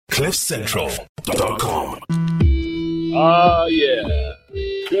CliffCentral.com. Ah, yeah.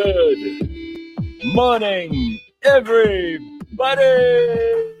 Good morning, everybody.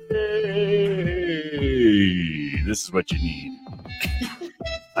 This is what you need.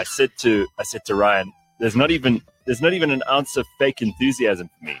 I said to Ryan, there's not even an ounce of fake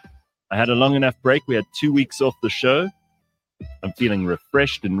enthusiasm for me. I had a long enough break. We had 2 weeks off the show. I'm feeling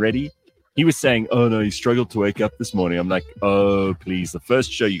refreshed and ready. He was saying, oh no, you struggled to wake up this morning. I'm like, oh, please. The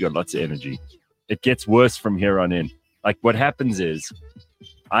first show, you got lots of energy. It gets worse from here on in. Like what happens is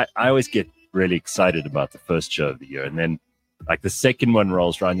I always get really excited about the first show of the year. And then like the second one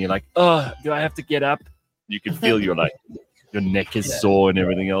rolls around. You're like, oh, do I have to get up? You can feel your neck is sore and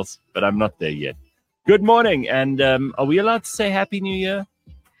everything else. But I'm not there yet. Good morning. And are we allowed to say Happy New Year?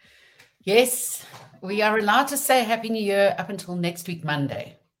 Yes, we are allowed to say Happy New Year up until next week,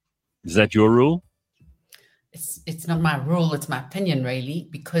 Monday. Is that your rule? It's not my rule, it's my opinion, really,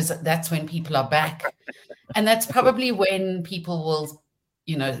 because that's when people are back. And that's probably when people will,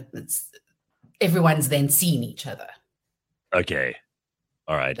 everyone's then seen each other. Okay.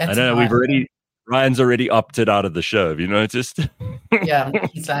 All right. That's I don't know. Ryan's already opted out of the show. Have you noticed? Yeah.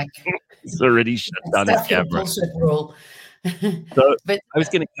 He's like, he's already shut down his camera. Bullshit rule. So but I was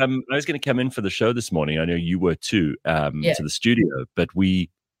going to come in for the show this morning. I know you were too, to the studio, but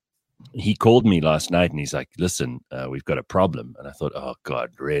he called me last night and he's like, listen, we've got a problem. And I thought, oh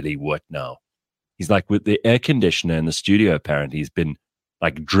God, really? What now? He's like, with the air conditioner in the studio, apparently he's been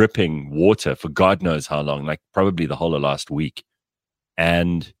like dripping water for God knows how long, like probably the whole of last week.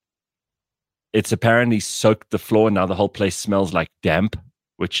 And it's apparently soaked the floor. Now the whole place smells like damp,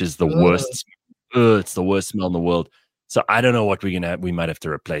 which is the worst. It's the worst smell in the world. So I don't know what we're going to have. We might have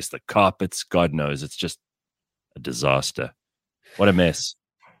to replace the carpets. God knows. It's just a disaster. What a mess.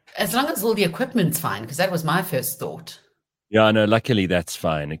 As long as all the equipment's fine, because that was my first thought. Yeah, no, luckily that's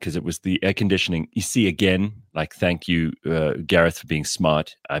fine because it was the air conditioning. You see, again, like, thank you, Gareth, for being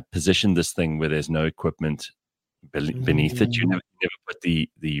smart. I positioned this thing where there's no equipment beneath it. You never put the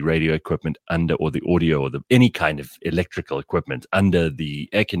radio equipment under, or the audio, or any kind of electrical equipment under the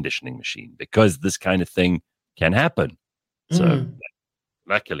air conditioning machine, because this kind of thing can happen. So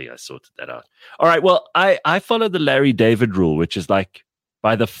luckily I sorted that out. All right, well, I follow the Larry David rule, which is like,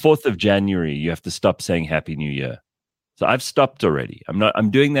 by the 4th of January, you have to stop saying Happy New Year. So I've stopped already.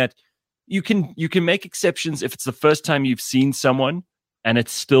 I'm doing that. You can make exceptions if it's the first time you've seen someone and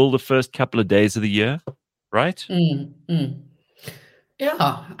it's still the first couple of days of the year, right?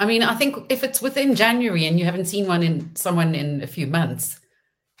 Yeah. I mean, I think if it's within January and you haven't seen someone in a few months,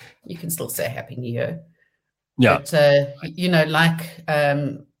 you can still say Happy New Year. Yeah. But, like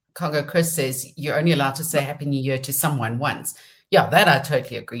Congo Chris says, you're only allowed to say Happy New Year to someone once. Yeah, that I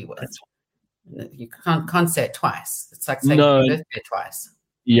totally agree with. You can't say it twice. It's like saying happy birthday twice.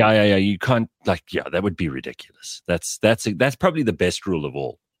 Yeah. You can't, that would be ridiculous. That's probably the best rule of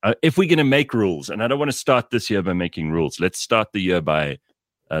all. If we're going to make rules, and I don't want to start this year by making rules, let's start the year by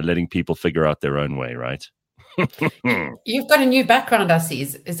letting people figure out their own way, right? You've got a new background, I see.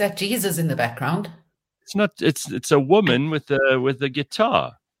 Is that Jesus in the background? It's not. It's a woman with a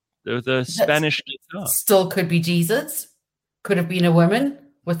guitar, with a Spanish guitar. Still could be Jesus. Could have been a woman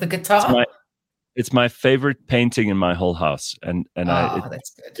with a guitar. It's my favorite painting in my whole house, and that's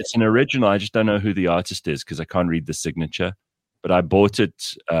good. It's an original. I just don't know who the artist is because I can't read the signature. But I bought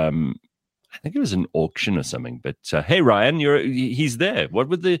it. I think it was an auction or something. But hey, Ryan, he's there.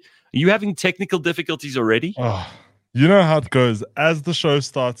 Are you having technical difficulties already? Oh, you know how it goes. As the show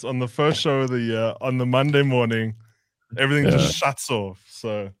starts on the first show of the year on the Monday morning, everything just shuts off.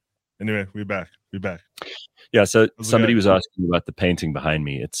 So anyway, we're back. Yeah, so somebody was asking about the painting behind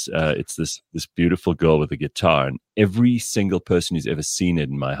me. It's this beautiful girl with a guitar, and every single person who's ever seen it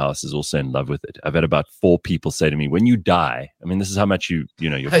in my house is also in love with it. I've had about 4 people say to me, "When you die," I mean, this is how much your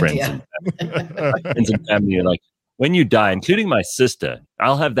friends and family are like, "When you die," including my sister,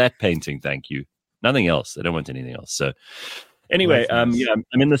 "I'll have that painting, thank you. Nothing else. I don't want anything else." So anyway, nice.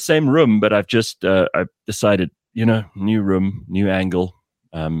 I'm in the same room, but I've just I've decided, new room, new angle.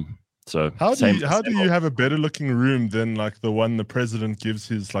 So how do you have a better looking room than like the one the president gives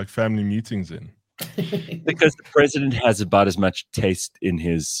his like family meetings in? Because the president has about as much taste in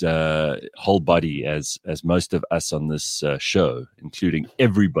his whole body as most of us on this show, including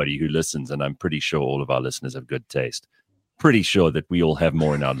everybody who listens. And I'm pretty sure all of our listeners have good taste. Pretty sure that we all have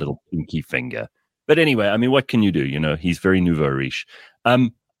more in our little pinky finger. But anyway, I mean, what can you do? He's very nouveau riche.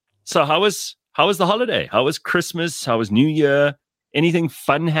 So how was the holiday? How was Christmas? How was New Year? Anything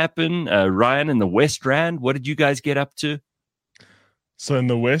fun happen? Ryan in the West Rand, what did you guys get up to? So in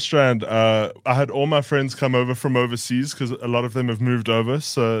the West Rand, I had all my friends come over from overseas because a lot of them have moved over.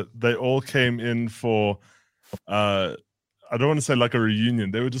 So they all came in for, I don't want to say like a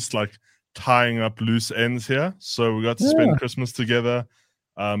reunion. They were just like tying up loose ends here. So we got to spend Christmas together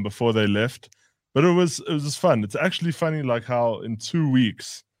before they left. But it was just fun. It's actually funny like how in 2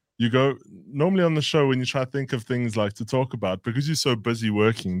 weeks you go, normally on the show when you try to think of things like to talk about, because you're so busy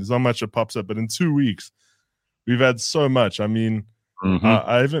working, there's not much that pops up. But in 2 weeks, we've had so much. I mean,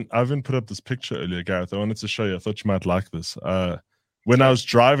 I haven't put up this picture earlier, Gareth. I wanted to show you. I thought you might like this. When I was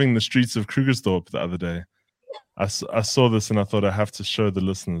driving the streets of Krugersdorp the other day, I saw this and I thought I have to show the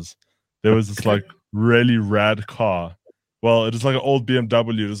listeners. There was this like really rad car. Well, it was like an old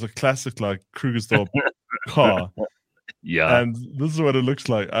BMW. It was a classic like Krugersdorp car. Yeah. And this is what it looks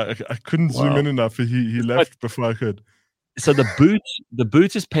like. I couldn't zoom in enough. He left before I could. So the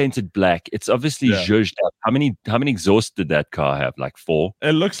boot is painted black. It's obviously zhuzhed up. How many exhausts did that car have? Like 4?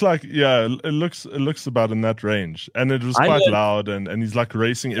 It looks like it looks about in that range. And it was quite loud and he's like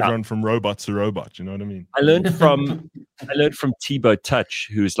racing everyone from robot to robot, you know what I mean? I learned from Thibaut Touch,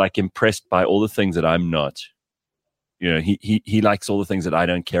 who's like impressed by all the things that I'm not. You know, he likes all the things that I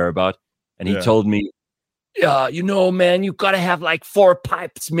don't care about. And he told me, yeah, you know, man, you gotta have like 4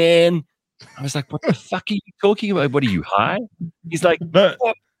 pipes, man. I was like, what the fuck are you talking about? What are you, high? He's like,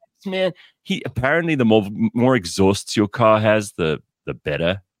 man. He apparently the more exhausts your car has, the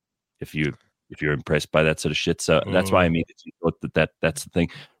better. If you're impressed by that sort of shit. So that's why I immediately thought that's the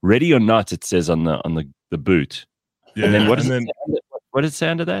thing. Ready or not, it says on the boot. Yeah. And then what does it say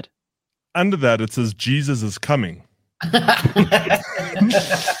under that? Under that it says Jesus is coming. So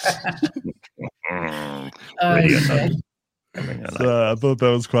I thought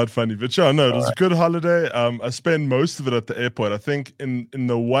that was quite funny, but it was a good holiday. I spent most of it at the airport. I think in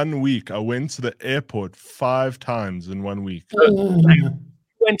the 1 week I went to the airport 5 times in 1 week. You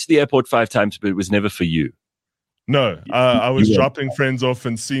went to the airport 5 times, but it was never for you. No, I was dropping friends off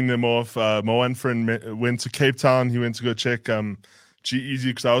and seeing them off. My one friend went to Cape Town. He went to go check G-Eazy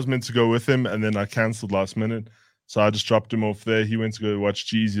because I was meant to go with him, and then I cancelled last minute. So I just dropped him off there. He went to go watch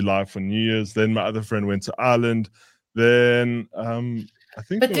G-Eazy live for New Year's. Then my other friend went to Ireland. Then I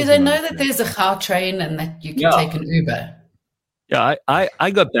think. But do they know that there's a Gautrain and that you can take an Uber? Yeah,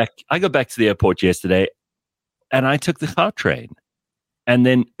 I got back to the airport yesterday, and I took the Gautrain, and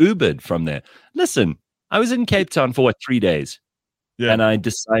then Ubered from there. Listen, I was in Cape Town for 3 days, and I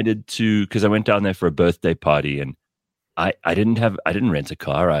decided to, because I went down there for a birthday party, and I didn't rent a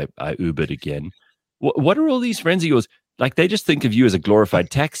car. I Ubered again. What are all these friends of yours? Like, they just think of you as a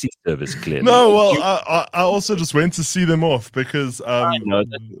glorified taxi service, clearly. No, well, I also just went to see them off because... I know,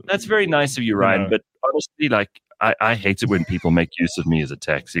 that's very nice of you, Ryan, but honestly, like, I hate it when people make use of me as a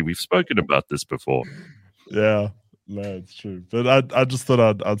taxi. We've spoken about this before. Yeah, no, it's true. But I just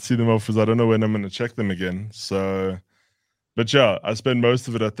thought I'd see them off because I don't know when I'm going to check them again. So, but yeah, I spend most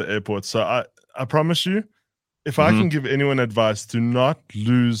of it at the airport. So I promise you, if I can give anyone advice, do not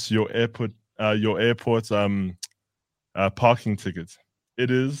lose your airport parking ticket.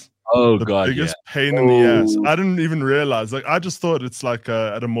 It is the biggest pain in the ass. I didn't even realize. Like, I just thought it's like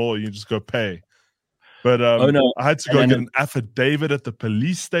at a mall you just go pay. But I had to go get an affidavit at the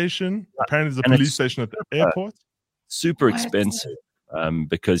police station. Apparently, there's a police station at the airport. Super expensive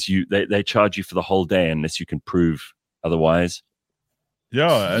because they charge you for the whole day unless you can prove otherwise.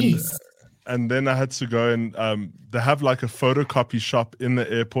 Yeah, and then I had to go and they have like a photocopy shop in the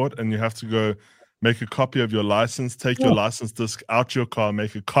airport, and you have to go make a copy of your license, take your license disc out your car,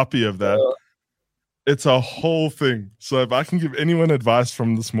 make a copy of that. It's a whole thing. So if I can give anyone advice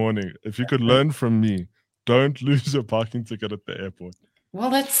from this morning, if you could learn from me, don't lose your parking ticket at the airport. Well,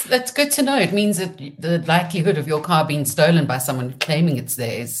 that's good to know. It means that the likelihood of your car being stolen by someone claiming it's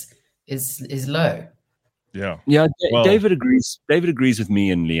theirs is low. Yeah. David agrees. David agrees with me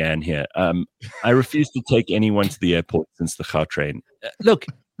and Leanne here. I refuse to take anyone to the airport since the Gautrain. Look,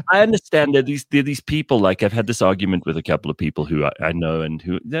 I understand that these people, like, I've had this argument with a couple of people who I know, and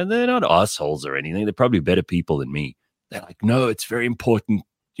who they're not assholes or anything. They're probably better people than me. They're like, no, it's very important.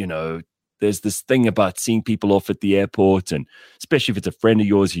 You know, there's this thing about seeing people off at the airport, and especially if it's a friend of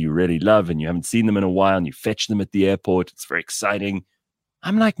yours who you really love and you haven't seen them in a while and you fetch them at the airport. It's very exciting.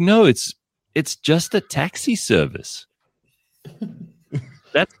 I'm like, no, it's just a taxi service.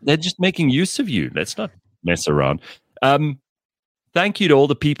 They're just making use of you. Let's not mess around. Thank you to all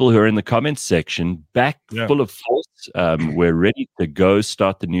the people who are in the comments section. Full of force. We're ready to go,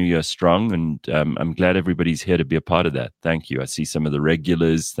 start the new year strong, and I'm glad everybody's here to be a part of that. Thank you. I see some of the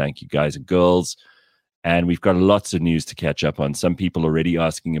regulars. Thank you, guys and girls. And we've got lots of news to catch up on. Some people already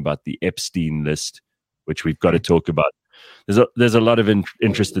asking about the Epstein list, which we've got to talk about. there's a lot of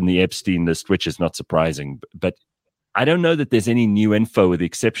interest in the Epstein list, which is not surprising. But I don't know that there's any new info, with the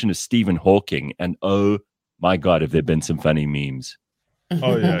exception of Stephen Hawking. And oh my God, have there been some funny memes?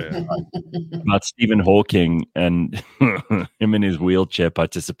 Oh yeah. About Stephen Hawking and him in his wheelchair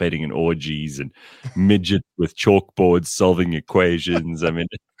participating in orgies and midgets with chalkboards solving equations. I mean,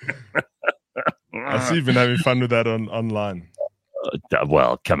 I see you've been having fun with that online.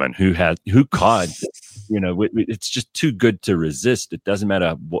 Well, come on, who can't? You know, it's just too good to resist. It doesn't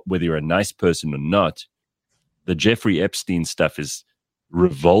matter whether you're a nice person or not. The Jeffrey Epstein stuff is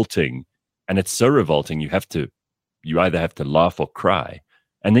revolting, and it's so revolting you either have to laugh or cry.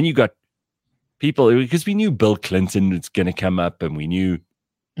 And then you got people, because we knew Bill Clinton was going to come up, and we knew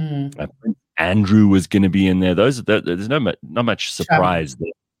Andrew was going to be in there. There's not much surprise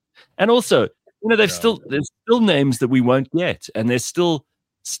there. And also, you know, there's still names that we won't get, and there's still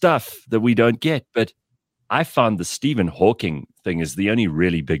stuff that we don't get. But I found the Stephen Hawking thing is the only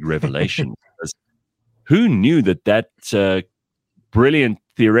really big revelation. Because who knew that brilliant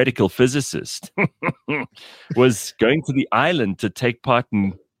theoretical physicist was going to the island to take part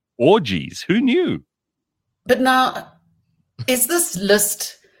in orgies? Who knew? But now, is this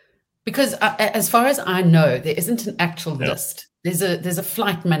list, because as far as I know, there isn't an actual list. There's a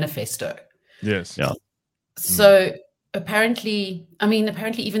flight manifesto. Yes. Yeah. So apparently even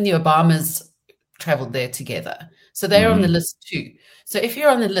the Obamas traveled there together. So they're on the list too. So if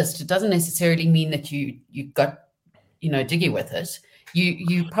you're on the list, it doesn't necessarily mean that you got, diggy with it.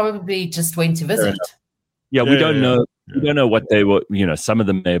 You probably just went to visit. Yeah, we don't know. Yeah. We don't know what they were. Some of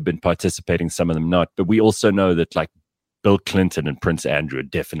them may have been participating, some of them not. But we also know that, like, Bill Clinton and Prince Andrew are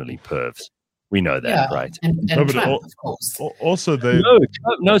definitely pervs. We know that, right? And Trump, of course. Also, they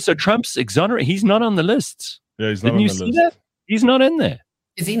no. So Trump's exonerated. He's not on the list. Yeah, he's not Didn't on you the see list. that? He's not in there.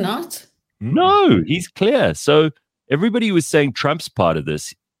 Is he not? No, he's clear. So everybody was saying Trump's part of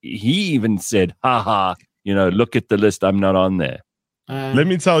this. He even said, "Ha ha, look at the list. I'm not on there." Let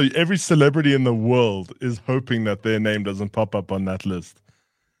me tell you, every celebrity in the world is hoping that their name doesn't pop up on that list.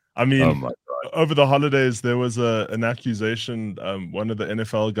 I mean, oh my God. Over the holidays, there was an accusation. One of the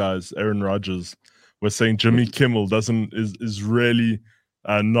NFL guys, Aaron Rodgers, was saying Jimmy Kimmel is really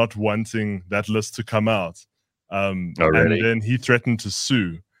not wanting that list to come out. Really? And then he threatened to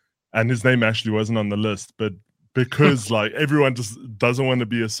sue, and his name actually wasn't on the list, but because like everyone just doesn't want to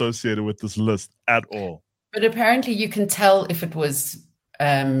be associated with this list at all. But apparently you can tell if it was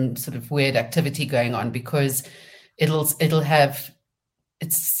sort of weird activity going on, because it'll have,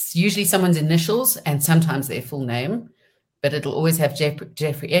 it's usually someone's initials and sometimes their full name, but it'll always have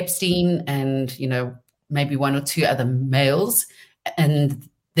Jeffrey Epstein and, maybe one or two other males. And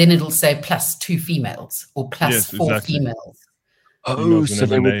then it'll say plus 2 females or plus 4 females. Oh, so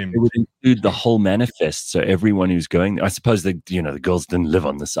they would include the whole manifest. So everyone who's going, I suppose the girls didn't live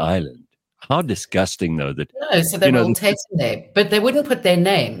on this island. How disgusting, though. No, so they were all taken there, but they wouldn't put their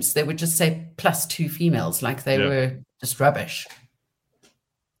names. They would just say plus 2 females, like they were just rubbish.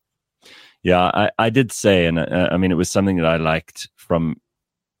 Yeah, I did say, and I mean, it was something that I liked from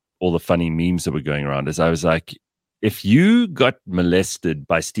all the funny memes that were going around, is I was like, if you got molested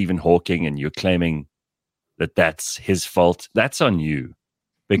by Stephen Hawking and you're claiming that that's his fault, that's on you,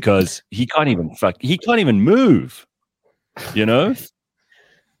 because he can't even move,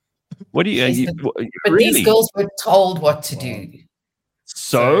 What do you? But really? These girls were told what to do.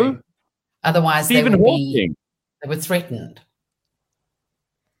 So otherwise, Stephen Hawking, they were threatened.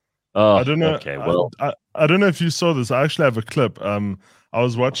 Oh, I don't know. Okay, well, I don't know if you saw this. I actually have a clip. I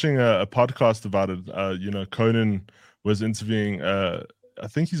was watching a podcast about it. Conan was interviewing. I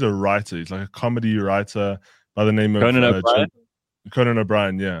think he's a writer. He's like a comedy writer by the name of Conan O'Brien. Conan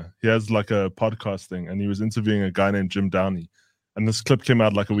O'Brien. Yeah, he has like a podcast thing, and he was interviewing a guy named Jim Downey. And this clip came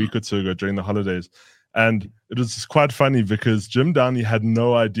out like a week or two ago during the holidays. And it was quite funny because Jim Downey had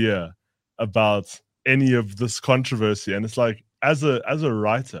no idea about any of this controversy. And it's like, as a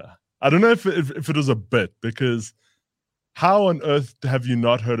writer, I don't know if it was a bit, because how on earth have you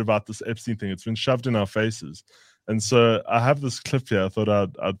not heard about this Epstein thing? It's been shoved in our faces. And so I have this clip here. I thought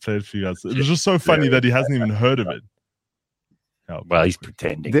I'd play it for you guys. It was just so funny that he hasn't even heard of it. Well, he's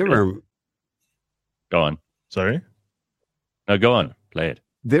pretending. Go on. Sorry? No, go on. Play it.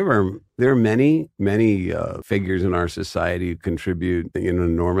 There are many figures in our society who contribute an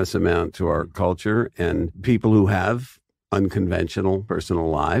enormous amount to our culture, and people who have unconventional personal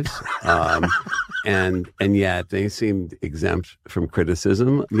lives, and yet they seem exempt from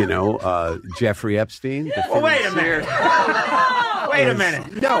criticism. Jeffrey Epstein. Wait a minute. Wait a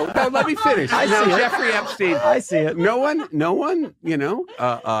minute. No, let me finish. I Now, see it. Jeffrey Epstein. I see it. No one,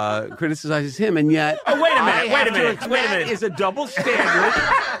 criticizes him, and yet. Oh, wait a minute, I wait have a minute, to- wait a that minute. is a double standard.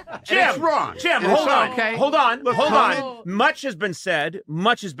 and Jim, it's wrong. Jim, And it's hold on. okay. Hold on. Look, hold comment- on. Much has been said.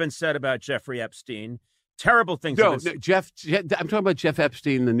 Much has been said about Jeffrey Epstein. Terrible things. No, have been Jeff. I'm talking about Jeff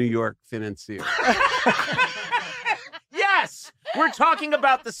Epstein, the New York financier. Yes, we're talking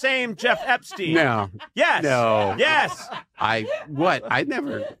about the same Jeff Epstein. No, Yes. no. Yes. I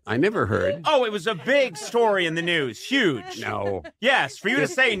never heard. Oh, it was a big story in the news. Huge. No, Yes. For you to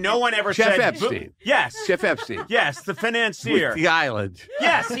say no one ever Jeff said. Epstein. Yes. Jeff Epstein. Yes, the financier. With the island.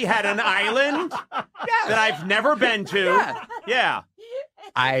 Yes, he had an island that I've never been to. Yeah.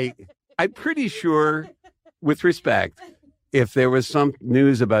 I'm pretty sure, with respect, if there was some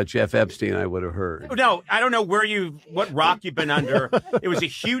news about Jeff Epstein, I would have heard. No, I don't know what rock you've been under. It was a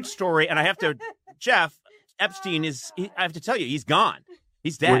huge story, and Jeff Epstein I have to tell you, he's gone.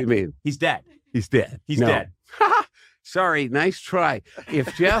 He's dead. What do you mean? He's dead. He's dead. He's No. dead. Sorry, nice try.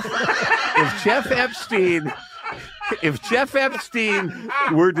 If Jeff Epstein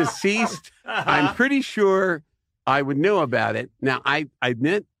were deceased, I'm pretty sure I would know about it. Now, I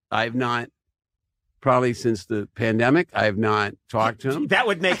admit I've not, probably since the pandemic, I've not talked to him. That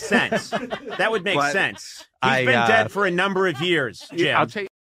would make sense. That would make But sense. He's I, been dead for a number of years, Jim. I'll tell you.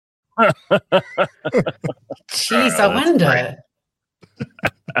 Jeez, I wonder.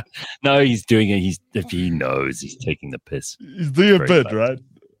 No, he's doing it. If he knows, he's taking the piss. He's doing a Very bit, funny. right?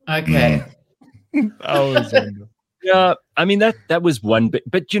 Okay. I always wonder. Yeah, I mean that was one bit,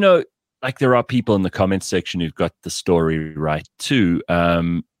 but like there are people in the comments section who've got the story right too.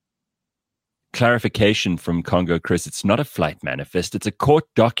 Clarification from Congo Chris: it's not a flight manifest; it's a court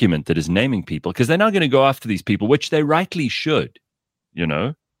document that is naming people because they're now going to go after these people, which they rightly should.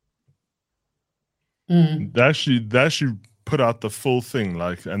 Mm. They actually put out the full thing,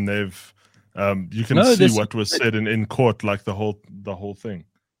 and they've you can see what was said in court, like the whole thing.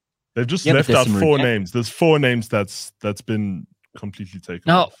 They've just left out 4 names. There's 4 names that's been completely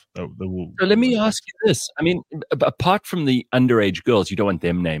taken off. So let me ask you this. I mean, apart from the underage girls, you don't want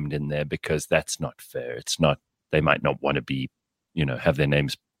them named in there because that's not fair. It's not, they might not want to be, have their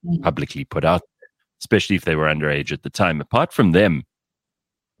names publicly put out, especially if they were underage at the time. Apart from them,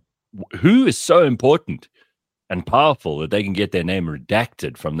 who is so important and powerful that they can get their name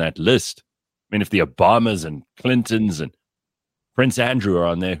redacted from that list? I mean, if the Obamas and Clintons and Prince Andrew are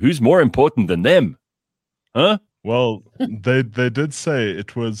on there, who's more important than them? Huh? Well, they did say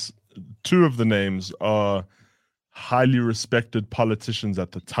it was 2 of the names are highly respected politicians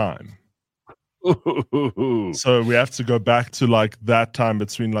at the time. So we have to go back to that time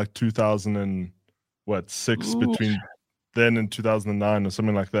between 2006 between then and 2009 or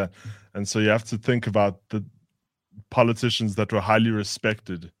something like that. And so you have to think about the politicians that were highly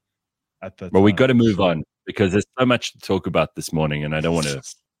respected at that time. Well, we got to move on because there's so much to talk about this morning, and I don't want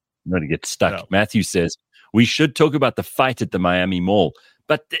to get stuck. Yeah. Matthew says we should talk about the fight at the Miami Mall.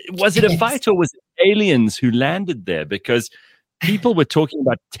 But was it a fight or was it aliens who landed there? Because people were talking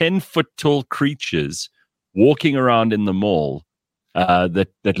about 10-foot tall creatures walking around in the mall that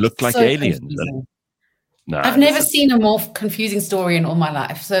looked like aliens. No, I've never seen a more confusing story in all my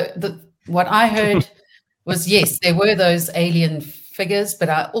life. So what I heard was, yes, there were those alien figures, but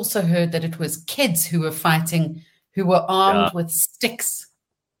I also heard that it was kids who were fighting, who were armed with sticks.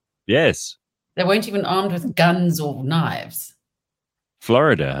 Yes. They weren't even armed with guns or knives.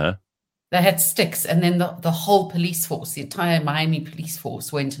 Florida, huh? They had sticks, and then the whole police force, the entire Miami police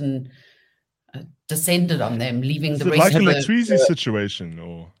force, went and descended on them, leaving the rest like of a the... Latweezy situation,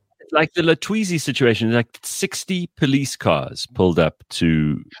 or like the Latweezy situation, like 60 police cars pulled up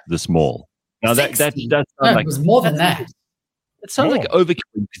to this mall. Now that sounds it was more than that. It sounds like overkill.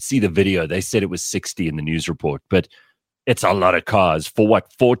 You could see the video. They said it was 60 in the news report, but it's a lot of cars for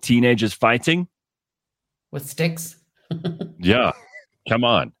what? 4 teenagers fighting with sticks. Yeah, come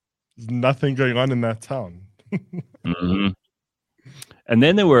on. There's nothing going on in that town. Mm-hmm. And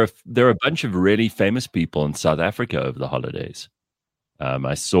then there were a bunch of really famous people in South Africa over the holidays.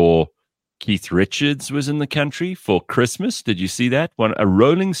 I saw Keith Richards was in the country for Christmas. Did you see that? A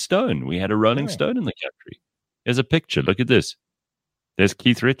Rolling Stone. We had a Rolling Stone in the country. Here's a picture. Look at this. There's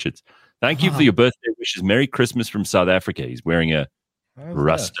Keith Richards. Thank you for your birthday wishes. Merry Christmas from South Africa. He's wearing a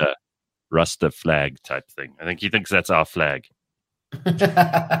Rasta flag type thing. I think he thinks that's our flag.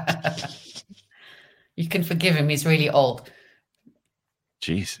 You can forgive him. He's really old.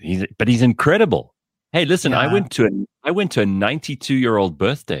 Jeez, but he's incredible. Hey, listen, I went to a 92-year-old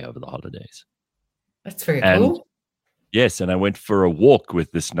birthday over the holidays. That's very cool. Yes, and I went for a walk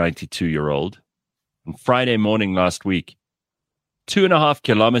with this 92-year-old on Friday morning last week. 2.5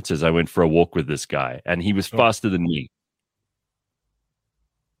 kilometers, I went for a walk with this guy, and he was faster than me.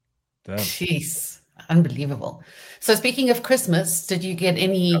 Damn. Jeez, unbelievable. So speaking of Christmas, did you get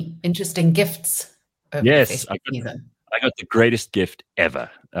any interesting gifts? Yes, I got the greatest gift ever.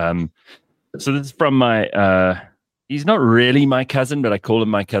 So this is from my, he's not really my cousin, but I call him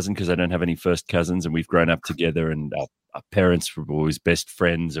my cousin because I don't have any first cousins, and we've grown up together, and our parents were always best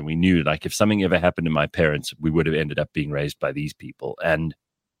friends, and we knew like if something ever happened to my parents, we would have ended up being raised by these people. And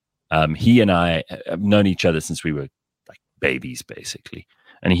he and I have known each other since we were like babies, basically.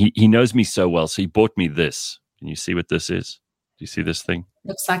 And he knows me so well. So he bought me this. Can you see what this is? Do you see this thing?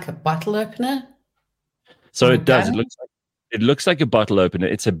 Looks like a bottle opener. So it does. It looks like a bottle opener.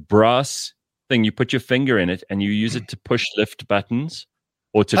 It's a brass thing. You put your finger in it and you use it to push lift buttons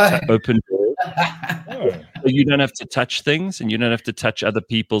or to open doors. So you don't have to touch things and you don't have to touch other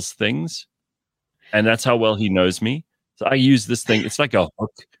people's things. And that's how well he knows me. So I use this thing. It's like a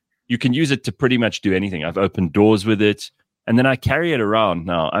hook. You can use it to pretty much do anything. I've opened doors with it. And then I carry it around.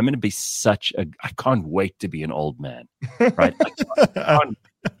 Now I'm going to be I can't wait to be an old man, right?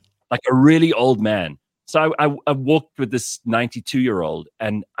 Like a really old man. So I walked with this 92-year-old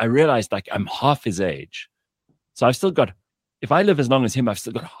and I realized like I'm half his age. So I've still got, if I live as long as him, I've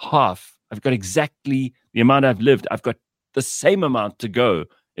still got half. I've got exactly the amount I've lived. I've got the same amount to go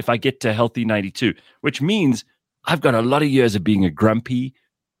if I get to healthy 92, which means I've got a lot of years of being a grumpy,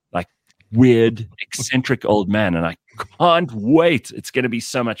 like weird, eccentric old man. And I can't wait. It's going to be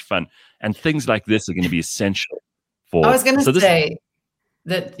so much fun. And things like this are going to be essential for. I was going to say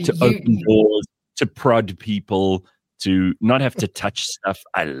that to open doors, to prod people, to not have to touch stuff.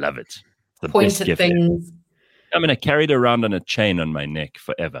 I love it. Point at things. I'm going to carry it around on a chain on my neck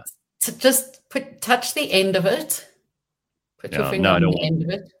forever. So just touch the end of it. Put your finger on the end of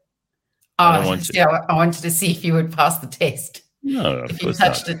it. I wanted to see if you would pass the test. No, if you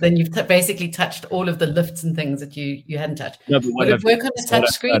touched it, then you've basically touched all of the lifts and things that you hadn't touched. No, but would it work on a touch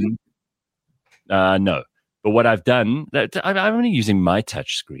screen? No. But what I've done, I'm only using my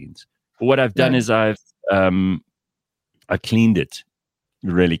touch screens. But what I've done is I cleaned it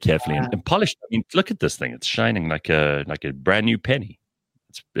really carefully and polished. I mean, look at this thing; it's shining like a brand new penny.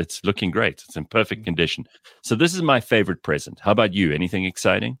 It's looking great. It's in perfect condition. So this is my favorite present. How about you? Anything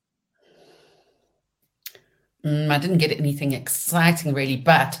exciting? I didn't get anything exciting really,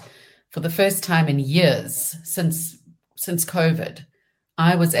 but for the first time in years since COVID,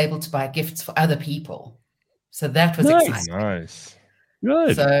 I was able to buy gifts for other people. So that was exciting. Nice.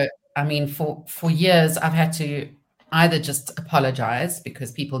 Good. So, I mean, for years, I've had to either just apologize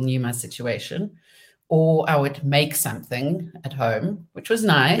because people knew my situation, or I would make something at home, which was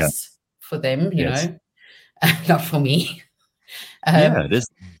nice for them, you know, not for me. It is.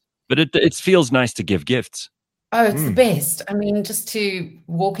 But it feels nice to give gifts. Oh, it's the best. I mean, just to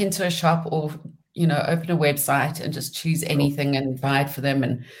walk into a shop or, you know, open a website and just choose anything and buy it for them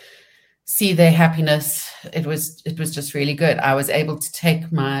and see their happiness. It was just really good. I was able to take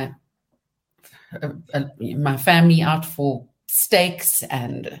my family out for steaks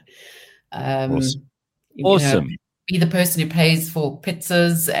and awesome. You know, be the person who pays for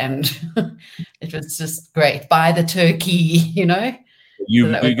pizzas, and it was just great. Buy the turkey, you know.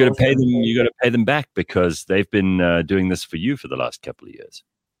 You got to pay them. You got to pay them back because they've been doing this for you for the last couple of years.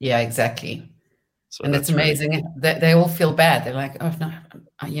 Yeah, exactly. So and it's amazing. Really they all feel bad. They're like, "Oh no,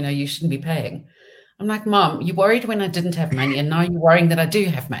 you know, you shouldn't be paying." I'm like, "Mom, you worried when I didn't have money, and now you're worrying that I do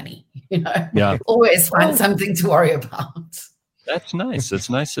have money." You know, always find something to worry about. That's nice. That's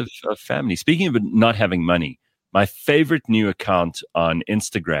nice of family. Speaking of not having money, my favorite new account on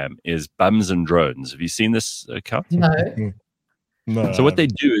Instagram is Bums and Drones. Have you seen this account? No. No. So what they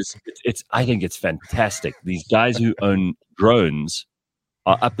do is, I think it's fantastic. These guys who own drones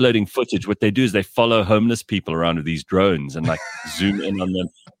are uploading footage. What they do is they follow homeless people around with these drones and like zoom in on them,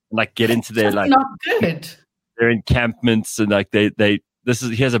 and like get into their like not good. Their encampments and like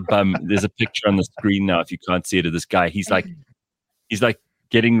here's a bum. There's a picture on the screen now if you can't see it of this guy. He's like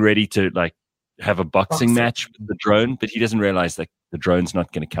getting ready to like have a boxing match with the drone, but he doesn't realize that the drone's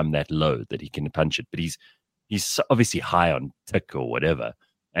not going to come that low that he can punch it. But he's obviously high on tick or whatever,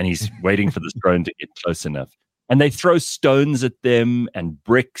 and he's waiting for this drone to get close enough. And they throw stones at them and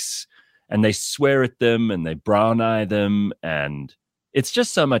bricks, and they swear at them and they brown eye them, and it's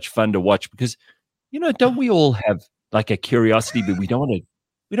just so much fun to watch because, you know, don't we all have like a curiosity, but we don't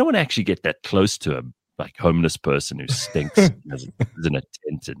want to actually get that close to a like homeless person who stinks is in a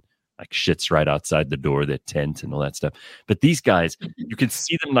tent and like shits right outside the door of their tent and all that stuff. But these guys, you can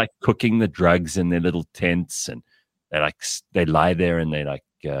see them like cooking the drugs in their little tents, and they lie there and they like.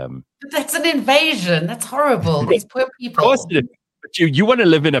 But that's an invasion. That's horrible. These poor people. Of course it is. But you want to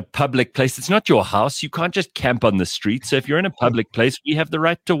live in a public place. It's not your house. You can't just camp on the street. So if you're in a public place, we have the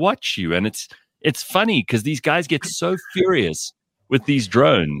right to watch you. And it's funny because these guys get so furious with these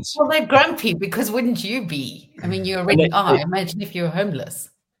drones. Well, they're grumpy because wouldn't you be? I mean, you already are. Imagine if you were homeless.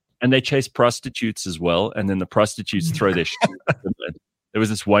 And they chase prostitutes as well. And then the prostitutes throw their shit at them. There was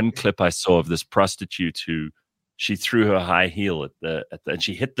this one clip I saw of this prostitute who she threw her high heel and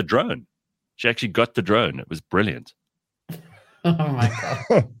she hit the drone. She actually got the drone. It was brilliant. Oh my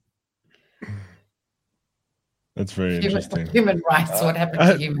God. That's very interesting. Human rights. What happened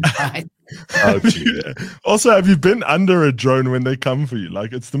to human rights? Also, have you been under a drone when they come for you?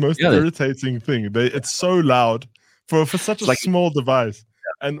 Like, it's the most irritating thing. It's so loud for such a small device.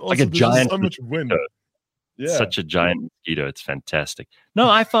 And also, like a giant so much wind. Yeah. Such a giant mosquito. It's fantastic. No,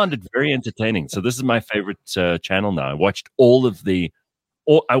 I found it very entertaining. So this is my favorite channel now. I watched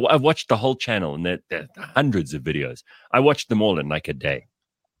I watched the whole channel, and there are hundreds of videos. I watched them all in like a day.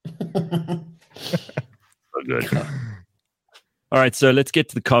 So good. All right, so let's get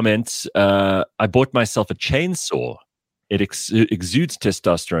to the comments. I bought myself a chainsaw. It exudes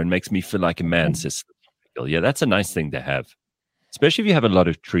testosterone, makes me feel like a man, says yeah, that's a nice thing to have. Especially if you have a lot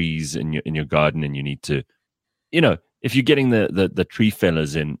of trees in your garden and you need to, if you're getting the tree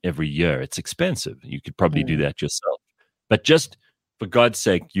fellers in every year, it's expensive. You could probably do that yourself. But just for God's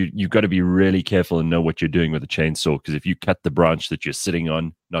sake, you've got to be really careful and know what you're doing with a chainsaw, because if you cut the branch that you're sitting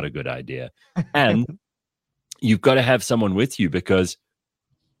on, not a good idea. And you've got to have someone with you because,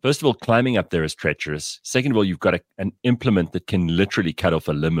 first of all, climbing up there is treacherous. Second of all, you've got an implement that can literally cut off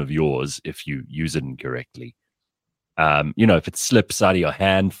a limb of yours if you use it incorrectly. If it slips out of your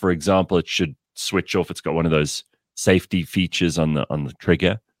hand, for example, it should switch off. It's got one of those safety features on the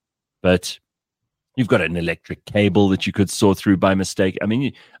trigger. But you've got an electric cable that you could saw through by mistake. I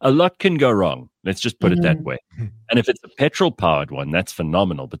mean, a lot can go wrong. Let's just put it that way. And if it's a petrol-powered one, that's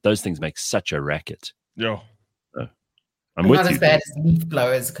phenomenal. But those things make such a racket. Yeah. I'm with not as bad as leaf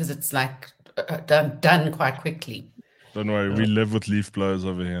blowers because it's like done quite quickly. Don't worry, we live with leaf blowers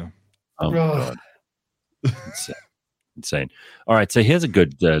over here. Oh my God. Insane. All right, so here's a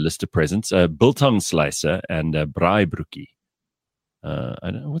good list of presents. Biltong slicer and braaibroekie. I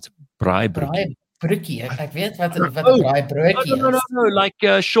don't know, what's braaibroekie? Braaibroekie. Ek weet wat 'n braaibroekie is. No,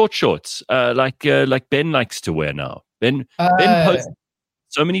 like short shorts, like Ben likes to wear now. Ben posts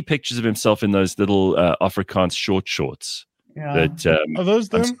so many pictures of himself in those little Afrikaans short shorts. Yeah. That, are those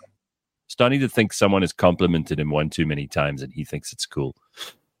them? I'm starting to think someone has complimented him one too many times and he thinks it's cool.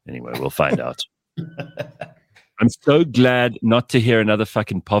 Anyway, we'll find out. I'm so glad not to hear another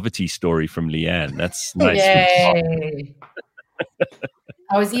fucking poverty story from Leanne. That's nice. Yay.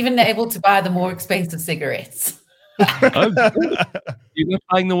 I was even able to buy the more expensive cigarettes. You're not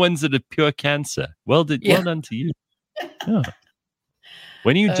buying the ones that are pure cancer. Well done to you. Yeah.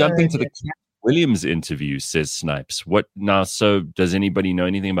 When are you jumping to the Cat Williams interview, says Snipes. What now? So does anybody know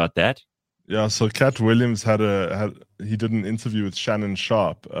anything about that? Yeah, so Cat Williams he did an interview with Shannon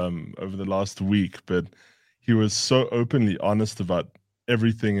Sharp over the last week, but he was so openly honest about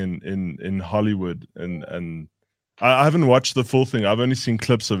everything in Hollywood, and I haven't watched the full thing. I've only seen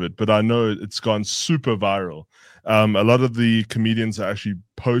clips of it, but I know it's gone super viral. A lot of the comedians are actually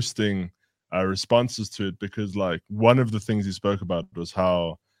posting responses to it because, like, one of the things he spoke about was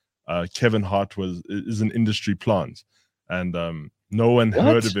how Kevin Hart is an industry plant, and no one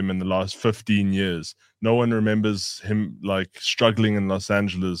heard of him in the last 15 years. No one remembers him like struggling in Los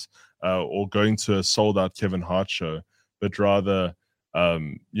Angeles or going to a sold-out Kevin Hart show, but rather,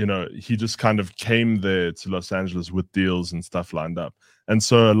 he just kind of came there to Los Angeles with deals and stuff lined up. And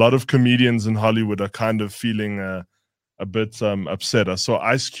so a lot of comedians in Hollywood are kind of feeling a bit upset. I saw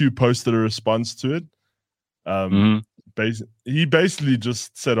Ice Cube posted a response to it. He basically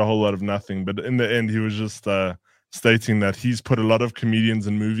just said a whole lot of nothing, but in the end, he was just stating that he's put a lot of comedians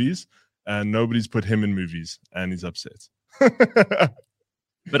in movies and nobody's put him in movies, and he's upset.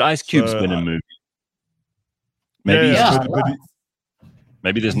 But Ice Cube's been in movies. Maybe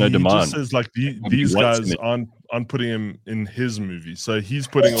maybe there's no demand. He just says like these guys aren't putting him in his movie, so he's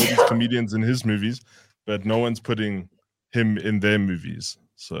putting all these comedians in his movies, but no one's putting him in their movies.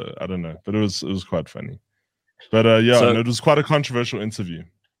 So I don't know, but it was quite funny. But it was quite a controversial interview.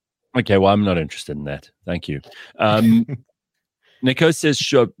 Okay, well, I'm not interested in that. Thank you. Nico says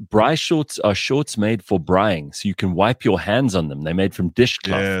braai shorts are shorts made for braaiing, so you can wipe your hands on them. They're made from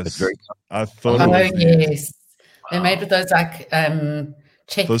dishcloth. Yes, I thought. Yes, they're made with those like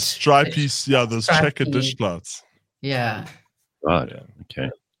checked. Those stripy, those checkered dishcloths. Yeah. Right. Yeah. Okay.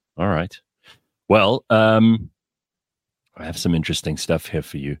 All right. Well, I have some interesting stuff here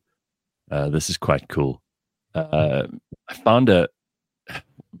for you. This is quite cool. I found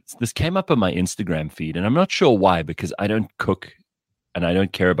this came up on my Instagram feed, and I'm not sure why, because I don't cook and I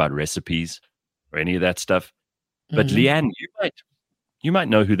don't care about recipes or any of that stuff. But Leanne, you might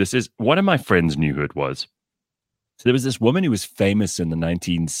know who this is. One of my friends knew who it was. So there was this woman who was famous in the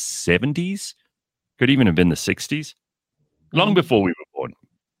 1970s, could even have been the 60s, long before we were born.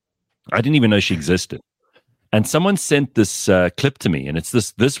 I didn't even know she existed. And someone sent this clip to me, and it's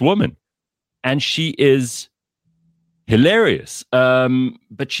this woman, and she is hilarious.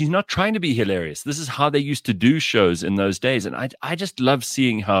 But she's not trying to be hilarious. This is how they used to do shows in those days. And I just love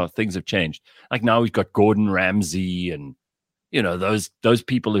seeing how things have changed. Like now we've got Gordon Ramsay and, you know, those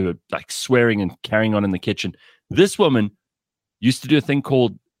people who are like swearing and carrying on in the kitchen. This woman used to do a thing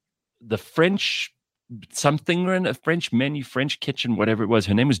called the French something, or in a French menu, French kitchen, whatever it was.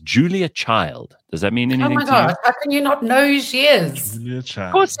 Her name was Julia Child. Does that mean anything? Oh my God, how can you not know who she is? Julia Child.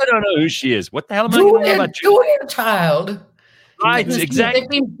 Of course I don't know who she is. What the hell am I going to know about Julia Child? Right, exactly. There've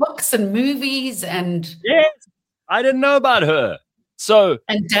been books and movies and... Yes, I didn't know about her. So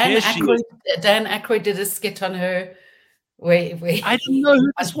and Dan Aykroyd did a skit on her where I didn't know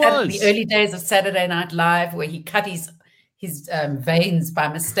who this was. The early days of Saturday Night Live, where he cut his veins by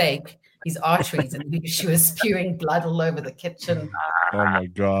mistake, his arteries, and she was spewing blood all over the kitchen. Oh my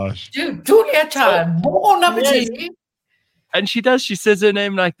gosh. Julia Child, more number two. And she says her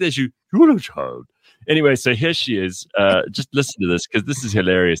name like this, Julia Child. Anyway, so here she is. Just listen to this, because this is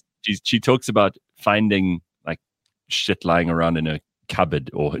hilarious. She talks about finding like shit lying around in a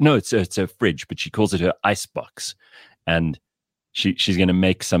cupboard, or no, it's a fridge, but she calls it her ice box, and she's going to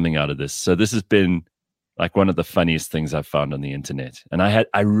make something out of this. So this has been like one of the funniest things I've found on the internet. And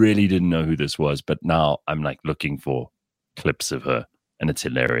I really didn't know who this was, but now I'm like looking for clips of her, and it's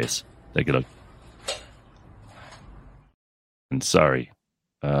hilarious. Take a look. And sorry,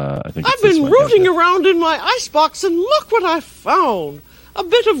 I think I've been rooting around in my icebox, and look what I found. A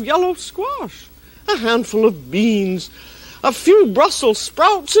bit of yellow squash, a handful of beans, a few Brussels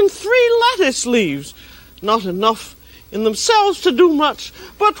sprouts, and 3 lettuce leaves. Not enough in themselves to do much,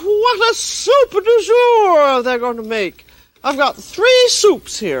 but what a soup du jour they're going to make. I've got 3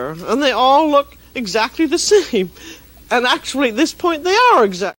 soups here, and they all look exactly the same. And actually, at this point, they are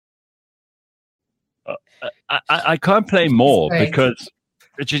exact. I can't play more because...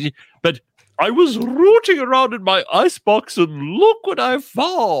 But I was rooting around in my icebox, and look what I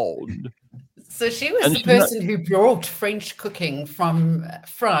found. So she was the person who brought French cooking from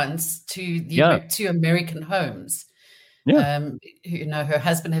France to to American homes. Yeah. You know, her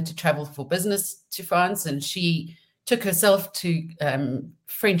husband had to travel for business to France, and she took herself to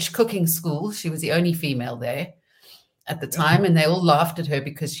French cooking school. She was the only female there at the time, and they all laughed at her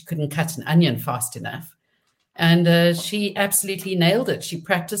because she couldn't cut an onion fast enough. And she absolutely nailed it. She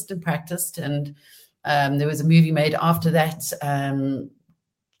practiced and practiced, and there was a movie made after that,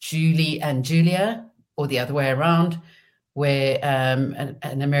 Julie and Julia, or the other way around, where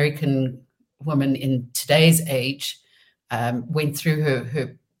an American woman in today's age went through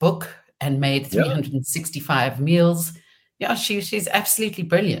her book and made 365 meals. Yeah, she's absolutely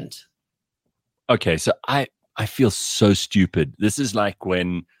brilliant. Okay, so I feel so stupid. This is like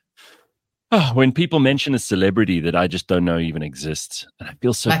when people mention a celebrity that I just don't know even exists, and I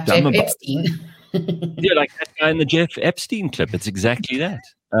feel so like dumb Jeff about Epstein. Yeah, like that guy in the Jeff Epstein clip. It's exactly that.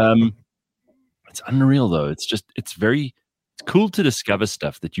 It's unreal, though. It's cool to discover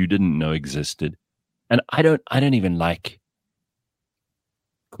stuff that you didn't know existed. And I don't even like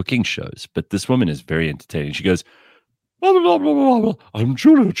cooking shows, but this woman is very entertaining. She goes, blah, blah, blah, blah, blah, I'm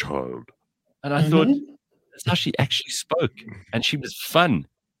Julia Child. And I thought, that's how she actually spoke. And she was fun.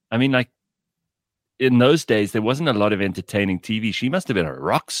 I mean, like, in those days, there wasn't a lot of entertaining TV. She must have been a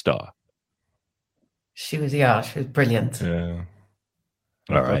rock star. She was brilliant. Yeah.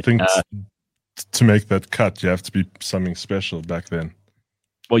 All right. I think to make that cut, you have to be something special back then.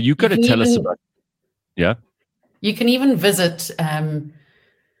 Well, you got to tell us about. Yeah. You can even visit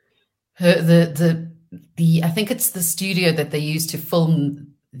the I think it's the studio that they used to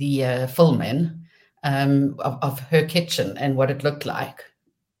film the film in of her kitchen and what it looked like.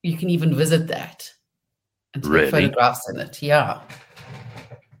 You can even visit that and take photographs in it. Yeah.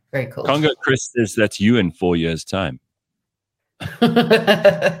 Very cool. Congo Chris says that's you in 4 years' time.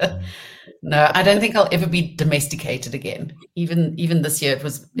 No, I don't think I'll ever be domesticated again. Even this year, it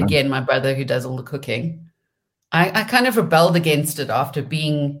was, again, my brother who does all the cooking. I kind of rebelled against it after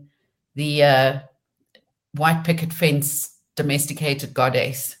being the white picket fence domestic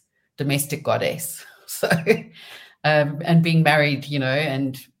goddess. So, and being married,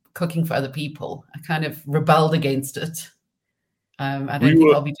 and cooking for other people, I kind of rebelled against it. I don't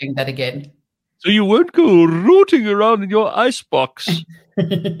think I'll be doing that again. So you won't go rooting around in your icebox.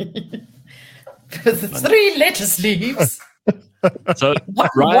 3 lettuce leaves. So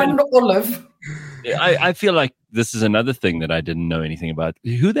one olive. I feel like this is another thing that I didn't know anything about.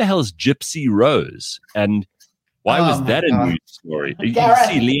 Who the hell is Gypsy Rose? And why was that a news story? You see,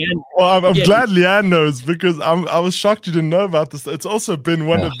 Leanne. Well, I'm glad Leanne knows, because I was shocked you didn't know about this. It's also been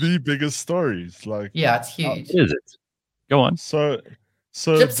one of the biggest stories. Like, yeah, it's huge. Is it? Go on. So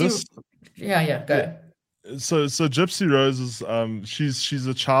Gypsy, this. Yeah, go. So Gypsy Rose is she's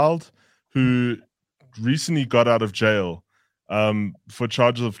a child who recently got out of jail for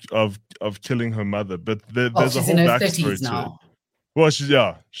charges of killing her mother. But there's a whole backstory to it. Well, she's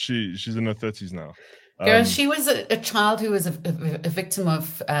in her 30s now. She was a child who was a victim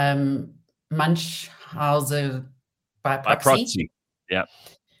of Munchausen by proxy. Yeah.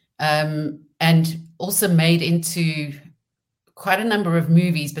 And also made into quite a number of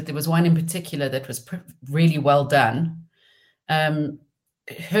movies, but there was one in particular that was really well done.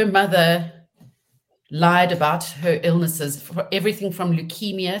 Her mother lied about her illnesses, for everything from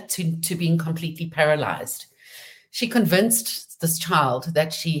leukemia to being completely paralyzed. She convinced this child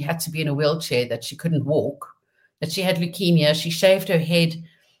that she had to be in a wheelchair, that she couldn't walk, that she had leukemia. She shaved her head.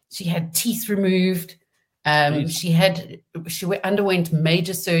 She had teeth removed. She underwent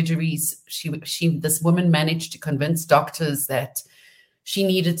major surgeries. This woman managed to convince doctors that she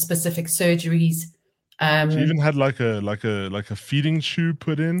needed specific surgeries. She even had like a feeding tube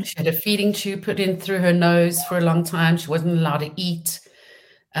put in. She had a feeding tube put in through her nose for a long time. She wasn't allowed to eat.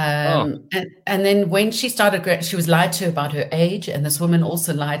 And then when she started, she was lied to about her age, and this woman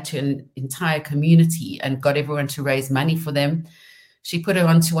also lied to an entire community and got everyone to raise money for them. She put her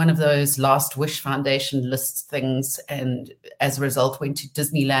onto one of those Last Wish Foundation list things, and as a result went to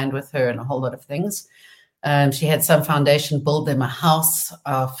Disneyland with her and a whole lot of things. She had some foundation build them a house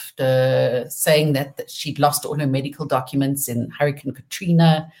after saying that she'd lost all her medical documents in Hurricane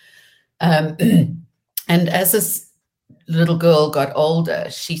Katrina. And as this little girl got older,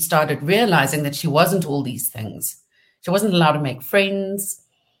 she started realizing that she wasn't all these things. She wasn't allowed to make friends.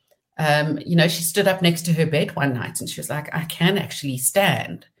 She stood up next to her bed one night and she was like, I can actually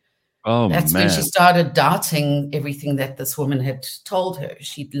stand. That's when she started doubting everything that this woman had told her.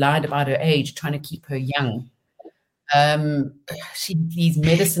 She lied about her age, trying to keep her young. These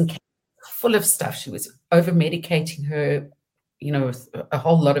medicine cases full of stuff. She was over-medicating her, with a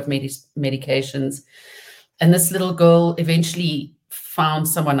whole lot of medications. And this little girl eventually found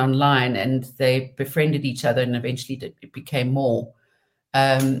someone online and they befriended each other, and eventually it became more.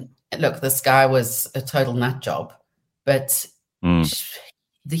 Look, this guy was a total nut job, but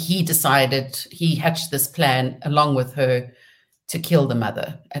he decided, he hatched this plan along with her to kill the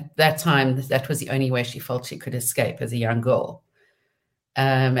mother. At that time, that was the only way she felt she could escape as a young girl.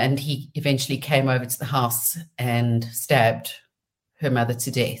 And he eventually came over to the house and stabbed her mother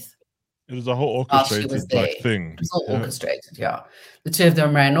to death. It was a whole orchestrated thing. It was all orchestrated, yeah. The two of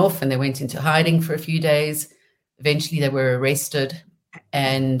them ran off and they went into hiding for a few days. Eventually they were arrested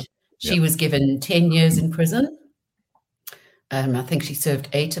and she was given 10 years in prison. I think she served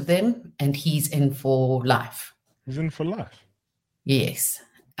 8 of them, and he's in for life. He's in for life? Yes.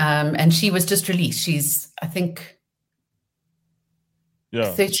 And she was just released. She's, I think,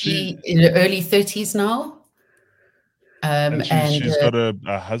 30, in her early 30s now. And she's got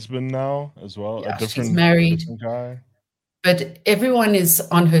a husband now as well, yeah, a different, she's married. different guy. But everyone is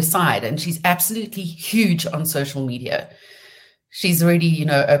on her side, and she's absolutely huge on social media. She's already,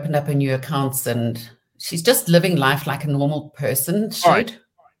 opened up her new accounts, and she's just living life like a normal person should. Right.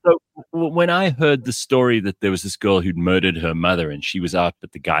 So when I heard the story that there was this girl who'd murdered her mother and she was out,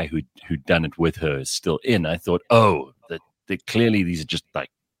 but the guy who'd done it with her is still in, I thought, that clearly these are just like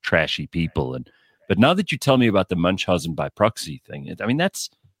trashy people. But now that you tell me about the Munchausen by proxy thing,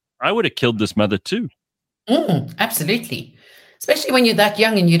 I would have killed this mother too. Absolutely. Especially when you're that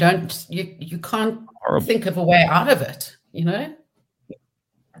young and you can't think of a way out of it,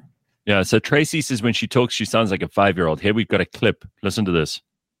 Yeah, so Tracy says when she talks, she sounds like a 5-year-old. Here we've got a clip. Listen to this.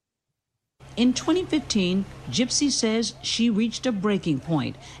 In 2015, Gypsy says she reached a breaking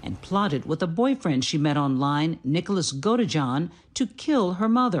point and plotted with a boyfriend she met online, Nicholas Godejohn, to kill her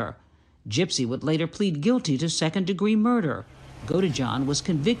mother. Gypsy would later plead guilty to second-degree murder. Godejohn was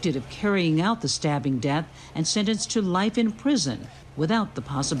convicted of carrying out the stabbing death and sentenced to life in prison without the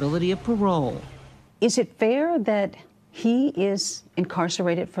possibility of parole. Is it fair that he is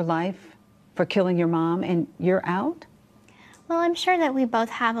incarcerated for life for killing your mom and you're out? Well, I'm sure that we both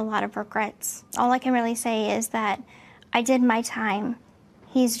have a lot of regrets. All I can really say is that I did my time.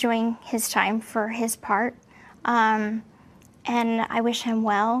 He's doing his time for his part. And I wish him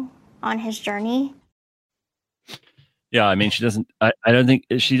well. on his journey. Yeah, I mean, she doesn't. I don't think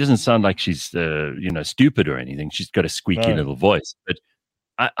she doesn't sound like she's stupid or anything. She's got a squeaky little voice, but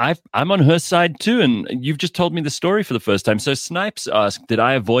I'm on her side too. And you've just told me the story for the first time. So Snipes asked, "Did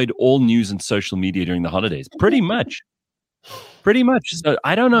I avoid all news and social media during the holidays?" Pretty much. So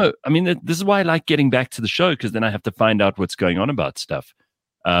I don't know. I mean, this is why I like getting back to the show, because then I have to find out what's going on about stuff.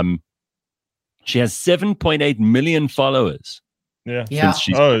 She has 7.8 million followers. Yeah.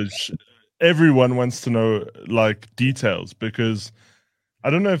 Since everyone wants to know like details, because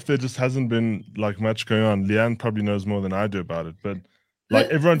I don't know if there just hasn't been like much going on. Leanne probably knows more than I do about it, but like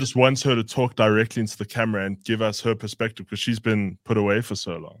everyone just wants her to talk directly into the camera and give us her perspective, because she's been put away for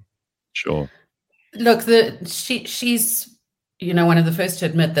so long. Sure. Look, she's one of the first to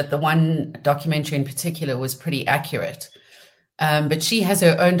admit that the one documentary in particular was pretty accurate. But she has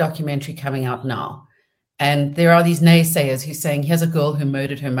her own documentary coming out now. And there are these naysayers who are saying, here's a girl who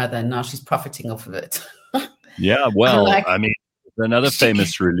murdered her mother and now she's profiting off of it. Yeah, well, I mean, another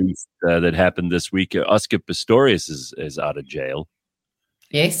famous release that happened this week, Oscar Pistorius is out of jail.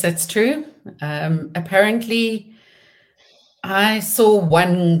 Yes, that's true. Apparently, I saw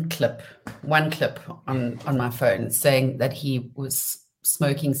one clip on my phone saying that he was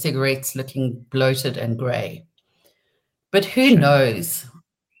smoking cigarettes, looking bloated and grey. But who knows?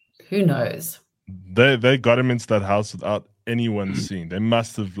 Who knows? They got him into that house without anyone seeing. They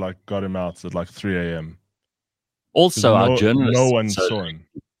must have like got him out at like 3 a.m. Also, our journalists, no one saw him.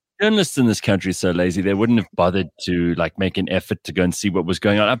 Journalists in this country are so lazy, they wouldn't have bothered to like make an effort to go and see what was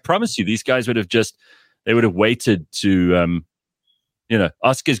going on. I promise you, these guys would have waited to,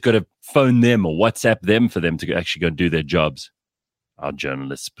 Oscar's got to phone them or WhatsApp them for them to actually go and do their jobs. Our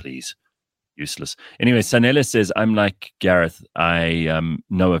journalists, please. Useless. Anyway, Sanella says, I'm like Gareth. I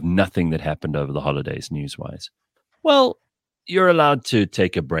know of nothing that happened over the holidays news-wise. Well, you're allowed to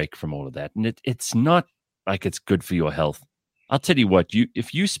take a break from all of that. And it's not like it's good for your health. I'll tell you what,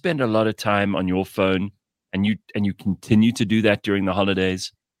 if you spend a lot of time on your phone and you continue to do that during the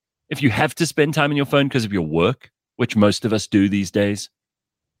holidays, if you have to spend time on your phone because of your work, which most of us do these days,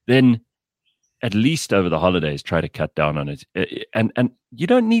 then at least over the holidays, try to cut down on it. And you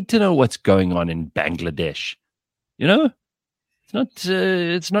don't need to know what's going on in Bangladesh.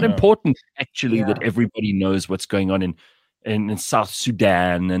 It's not important actually that everybody knows what's going on in South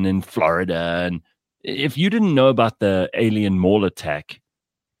Sudan and in Florida. And if you didn't know about the alien mall attack,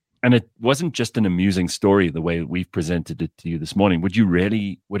 and it wasn't just an amusing story the way we've presented it to you this morning, would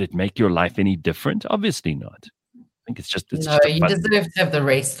it make your life any different? Obviously not. I think it's just you deserve to have the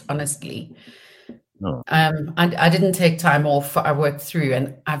rest, honestly. No. I didn't take time off. I worked through,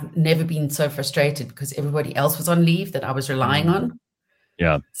 and I've never been so frustrated because everybody else was on leave that I was relying on.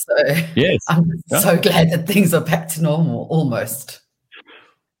 Yeah. So yes. I'm so glad that things are back to normal, almost.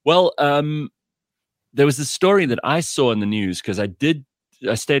 Well, there was a story that I saw in the news because I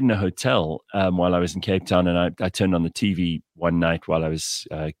stayed in a hotel while I was in Cape Town, and I turned on the TV one night while I was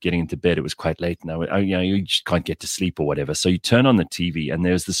getting into bed. It was quite late, and you just can't get to sleep or whatever. So you turn on the TV, and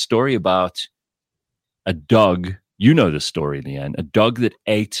there's the story about a dog. You know the story, Leanne. A dog that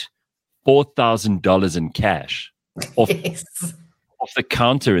ate $4,000 in cash off the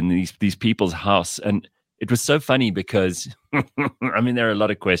counter in these people's house, and it was so funny because I mean there are a lot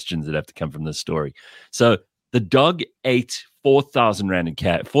of questions that have to come from this story. So the dog ate $4,000 in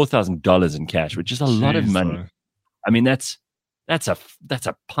cash, $4,000 in cash, which is a lot of money. I mean that's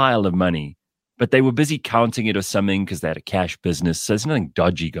a pile of money. But they were busy counting it or something because they had a cash business. So there's nothing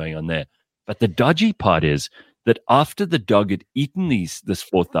dodgy going on there. But the dodgy part is that after the dog had eaten this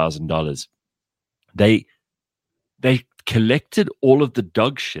 $4,000, they collected all of the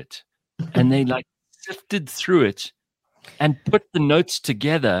dog shit and they like sifted through it and put the notes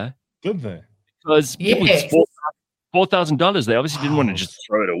together. Did they? Because it was $4,000. They obviously didn't want to just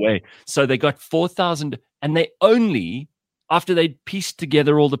throw it away. So they got $4,000, and they only, after they'd pieced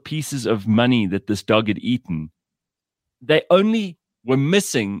together all the pieces of money that this dog had eaten, they only were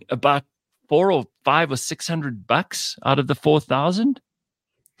missing about $400 or $500 or $600 out of the 4,000,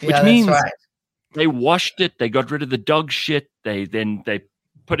 which means they washed it, they got rid of the dog shit, they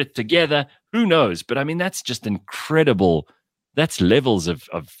put it together. Who knows? But I mean, that's just incredible. That's levels of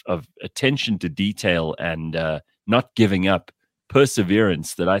attention to detail and not giving up,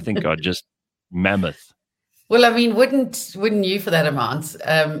 perseverance that I think are just mammoth. Well, I mean, wouldn't you for that amount,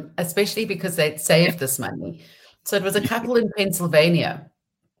 especially because they'd saved this money. So it was a couple in Pennsylvania.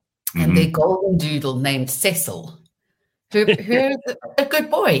 And their golden doodle named Cecil, who's a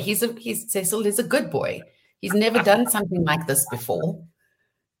good boy. Cecil is a good boy. He's never done something like this before.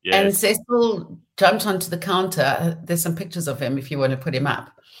 Yes. And Cecil jumped onto the counter. There's some pictures of him if you want to put him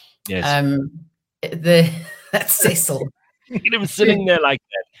up. Yes. That's Cecil. Look at him sitting there like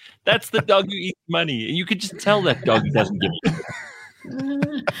that. That's the dog who eats money. And you could just tell that dog doesn't give a shit.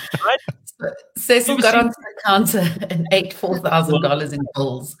 Right? Cecil got onto the counter and ate $4,000 in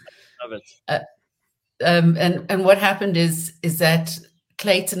bills. Love it. And what happened is that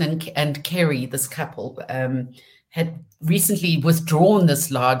Clayton and Kerry, this couple, had recently withdrawn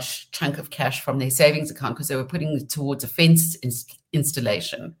this large chunk of cash from their savings account because they were putting it towards a fence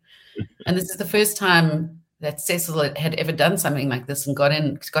installation. And this is the first time that Cecil had ever done something like this and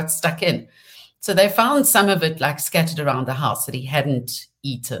got stuck in. So they found some of it like scattered around the house that he hadn't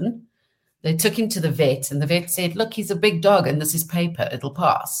eaten. They took him to the vet, and the vet said, look, he's a big dog and this is paper, it'll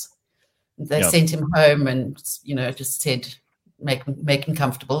pass. They sent him home and, just said, make him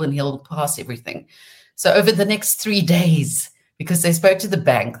comfortable and he'll pass everything. So over the next 3 days, because they spoke to the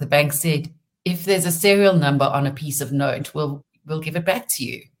bank said, if there's a serial number on a piece of note, we'll give it back to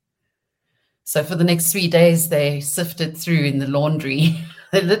you. So for the next 3 days, they sifted through in the laundry.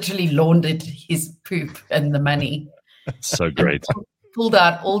 They literally laundered his poop and the money. So great. Pulled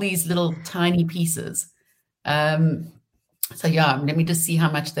out all these little tiny pieces. Let me just see how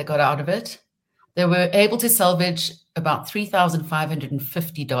much they got out of it. They were able to salvage about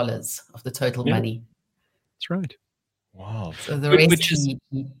 $3,550 of the total money. That's right. Wow. So the rest he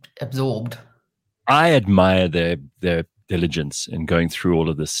absorbed. I admire their diligence in going through all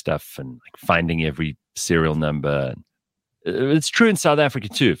of this stuff and like finding every serial number. It's true in South Africa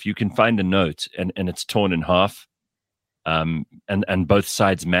too. If you can find a note and it's torn in half, and both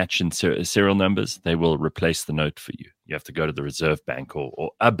sides match in serial numbers, they will replace the note for you. You have to go to the Reserve Bank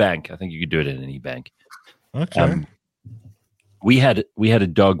or a bank. I think you could do it in any bank. Okay. We had a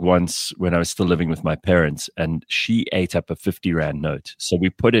dog once when I was still living with my parents, and she ate up a 50 Rand note. So we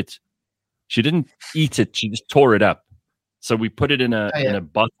put it. She didn't eat it; she just tore it up. So we put it in a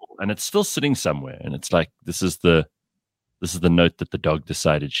bottle, and it's still sitting somewhere. And it's like this is the note that the dog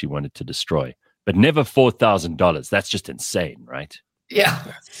decided she wanted to destroy. But never $4,000. That's just insane, right? Yeah.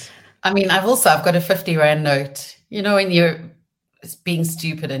 I mean, I've got a 50 Rand note. When you're being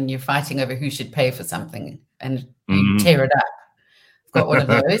stupid and you're fighting over who should pay for something and you tear it up. I've got one of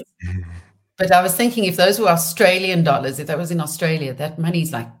those. But I was thinking if those were Australian dollars, if that was in Australia, that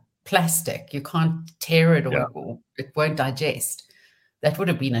money's like plastic. You can't tear it or it won't digest. That would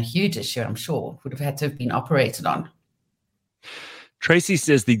have been a huge issue, I'm sure. Would have had to have been operated on. Tracy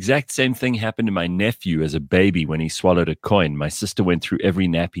says the exact same thing happened to my nephew as a baby when he swallowed a coin. My sister went through every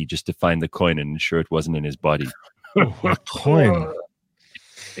nappy just to find the coin and ensure it wasn't in his body. A coin.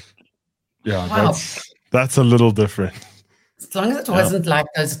 Yeah, wow. That's a little different. As long as it wasn't like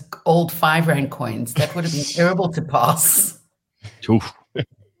those old 5 Rand coins, that would have been terrible to pass. Oof. A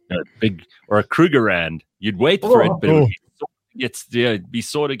big or a Kruger Rand. You'd wait for it, but it would be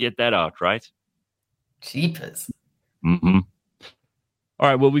sore to get that out, right? Jeepers. Mm-hmm. All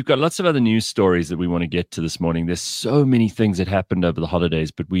right, well, we've got lots of other news stories that we want to get to this morning. There's so many things that happened over the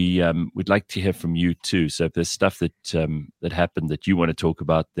holidays, but we'd like to hear from you too. So if there's stuff that happened that you want to talk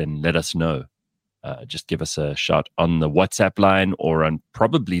about, then let us know. Just give us a shout on the WhatsApp line, or on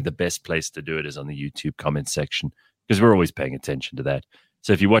probably the best place to do it is on the YouTube comment section, because we're always paying attention to that.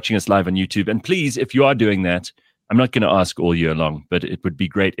 So if you're watching us live on YouTube, and please, if you are doing that, I'm not going to ask all year long, but it would be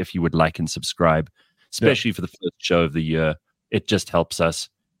great if you would like and subscribe, especially for the first show of the year. It just helps us.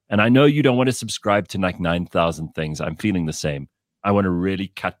 And I know you don't want to subscribe to like 9,000 things. I'm feeling the same. I want to really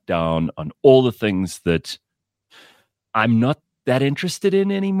cut down on all the things that I'm not that interested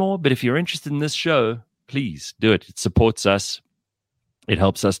in anymore. But if you're interested in this show, please do it. It supports us. It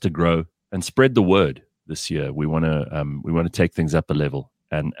helps us to grow and spread the word this year. We want to take things up a level.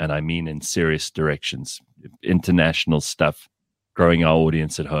 And I mean in serious directions, international stuff, growing our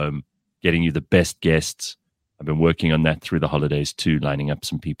audience at home, getting you the best guests. I've been working on that through the holidays too, lining up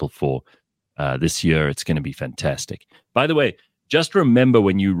some people for this year. It's going to be fantastic. By the way, just remember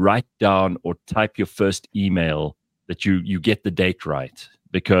when you write down or type your first email that you get the date right,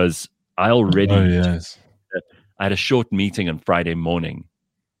 because I already I had a short meeting on Friday morning.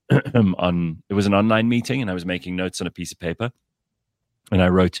 It was an online meeting, and I was making notes on a piece of paper, and I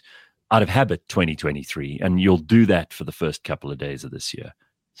wrote out of habit 2023, and you'll do that for the first couple of days of this year.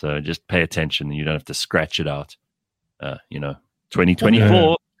 So just pay attention. You don't have to scratch it out.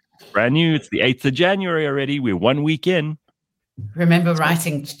 2024, brand new. It's the 8th of January already. We're 1 week in. Remember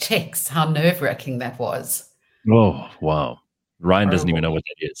writing checks, how nerve-wracking that was. Oh, wow. Ryan doesn't even know what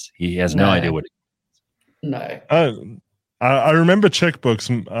that is. He has no idea what it is. No. I remember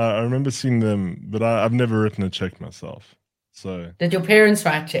checkbooks. I remember seeing them, but I've never written a check myself. So did your parents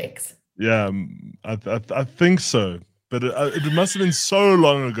write checks? Yeah, I think so. but it must have been so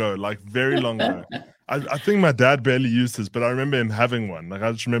long ago, like very long ago. I think my dad barely used his, but I remember him having one. Like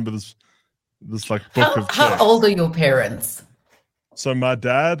I just remember this like book of checks. How old are your parents? So my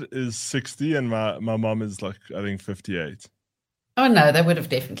dad is 60 and my mom is like, I think 58. Oh no, they would have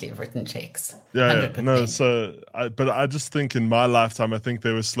definitely written checks. Yeah. No, so but I just think in my lifetime, I think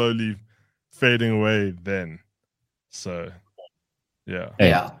they were slowly fading away then. So yeah.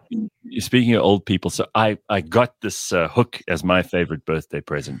 Hey, speaking of old people, so I got this hook as my favorite birthday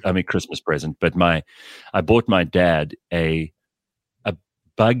present. I mean Christmas present, but I bought my dad a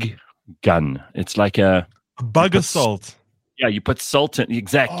bug gun. It's like a bug assault. Yeah, you put salt in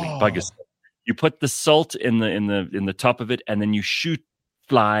exactly. Bug assault. You put the salt in the top of it, and then you shoot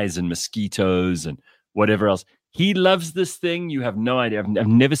flies and mosquitoes and whatever else. He loves this thing. You have no idea. I've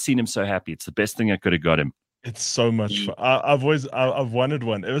never seen him so happy. It's the best thing I could have got him. It's so much fun. I've wanted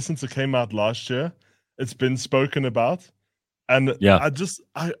one ever since it came out last year. It's been spoken about, and I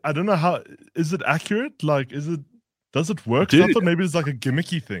don't know how is it accurate? Like, does it work? Dude. I thought maybe it's like a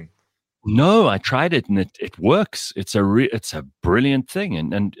gimmicky thing. No, I tried it and it works. It's a brilliant thing,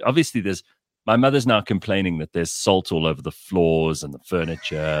 and obviously my mother's now complaining that there's salt all over the floors and the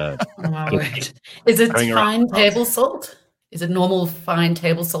furniture. Is it fine table salt? Is it normal fine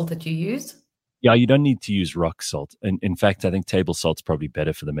table salt that you use? Yeah, you don't need to use rock salt. And in fact, I think table salt's probably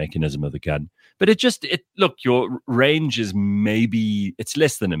better for the mechanism of the gun. But look, your range is it's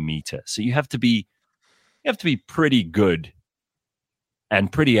less than a meter. So you have to be pretty good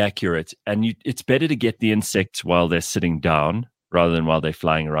and pretty accurate. And it's better to get the insects while they're sitting down rather than while they're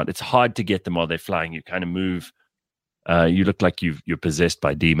flying around. It's hard to get them while they're flying. You kind of move. You look like you're possessed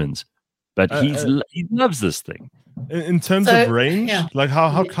by demons. But he loves this thing. In terms of range, like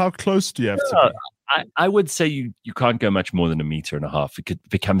how close do you have to be? I would say you can't go much more than 1.5 meters. It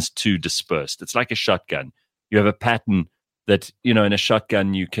becomes too dispersed. It's like a shotgun. You have a pattern that, in a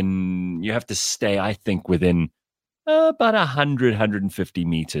shotgun you have to stay, I think, within about 150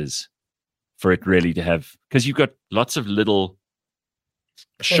 meters for it really to have, because you've got lots of little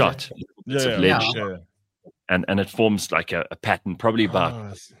shot. And it forms like a pattern, probably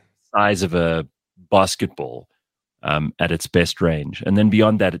about size of a basketball at its best range. And then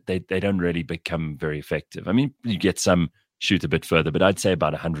beyond that, they don't really become very effective. I mean, you get some shoot a bit further, but I'd say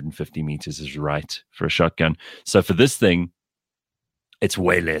about 150 meters is right for a shotgun. So for this thing, it's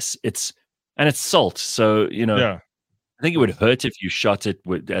way less. It's salt. So, I think it would hurt if you shot it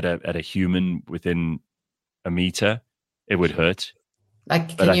at a human within 1 meter. It would hurt.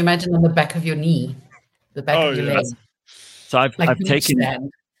 Like, can you imagine on the back of your knee, the back of your leg? So I've taken.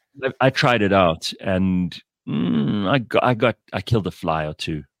 I tried it out, and I killed a fly or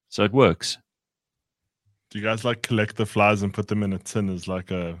two, so it works. Do you guys like collect the flies and put them in a tin as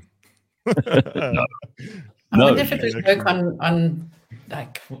like a? I wonder if it would work on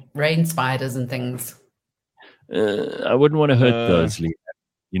like rain spiders and things. I wouldn't want to hurt those, Lee.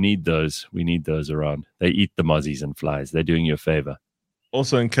 You need those. We need those around. They eat the mozzies and flies. They're doing you a favor.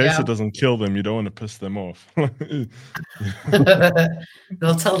 Also, in case it doesn't kill them, you don't want to piss them off.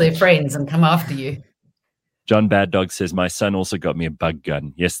 They'll tell their friends and come after you. John Bad Dog says, my son also got me a bug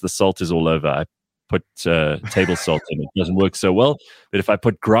gun. Yes, the salt is all over. I put table salt in. It doesn't work so well. But if I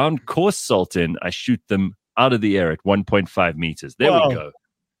put ground coarse salt in, I shoot them out of the air at 1.5 meters. There we go.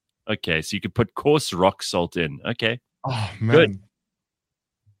 Okay, so you could put coarse rock salt in. Okay. Oh, man. Good.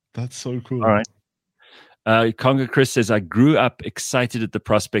 That's so cool. All right. Congo Chris says, I grew up excited at the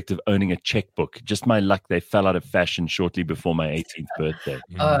prospect of owning a checkbook. Just my luck, they fell out of fashion shortly before my 18th birthday.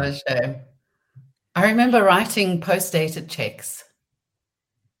 Oh, shame. I remember writing post-dated checks.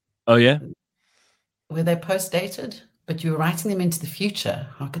 Oh, yeah? Were they post-dated? But you were writing them into the future.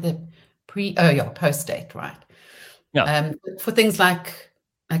 How could they post-date, right? Yeah. For things like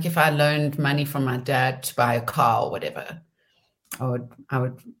if I loaned money from my dad to buy a car or whatever, I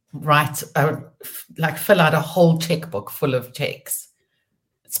would fill out a whole checkbook full of checks,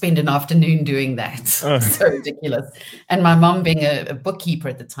 spend an afternoon doing that. So ridiculous. And my mom being a bookkeeper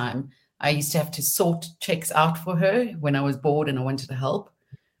at the time, I used to have to sort checks out for her when I was bored and I wanted to help,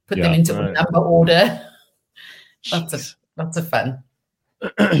 put them into a number order. Lots of fun.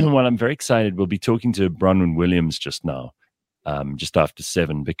 Well, I'm very excited. We'll be talking to Bronwyn Williams just now, just after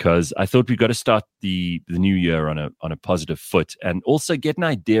 7, because I thought we've got to start the new year on a positive foot and also get an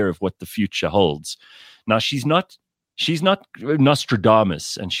idea of what the future holds. Now, she's not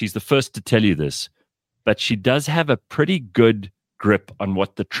Nostradamus, and she's the first to tell you this, but she does have a pretty good grip on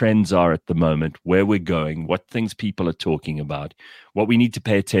what the trends are at the moment, where we're going, what things people are talking about, what we need to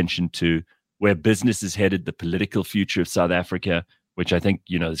pay attention to, where business is headed, the political future of South Africa, which I think,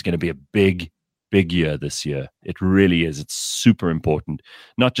 is going to be a big big year this year. It really is. It's super important,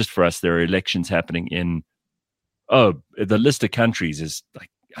 not just for us. There are elections happening in, the list of countries is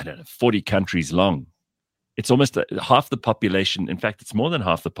like, I don't know, 40 countries long. It's almost half the population. In fact, it's more than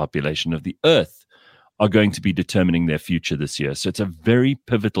half the population of the earth are going to be determining their future this year. So it's a very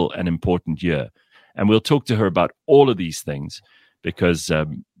pivotal and important year. And we'll talk to her about all of these things because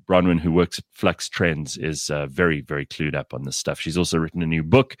Bronwyn, who works at Flux Trends, is very, very clued up on this stuff. She's also written a new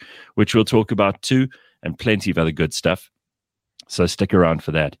book, which we'll talk about too, and plenty of other good stuff. So stick around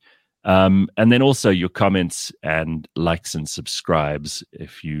for that. And then also your comments and likes and subscribes.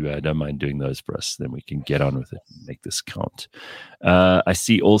 If you don't mind doing those for us, then we can get on with it and make this count. I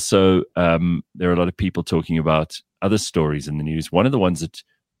see also there are a lot of people talking about other stories in the news. One of the ones that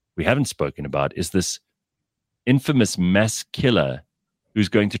we haven't spoken about is this infamous mass killer who's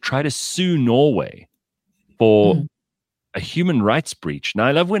going to try to sue Norway for a human rights breach. Now,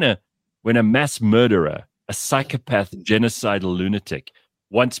 I love when a mass murderer, a psychopath, genocidal lunatic,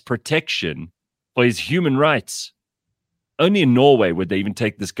 wants protection for his human rights. Only in Norway would they even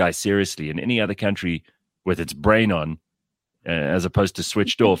take this guy seriously. In any other country with its brain on, as opposed to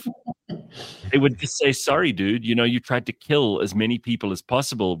switched off, they would just say, sorry, dude, you tried to kill as many people as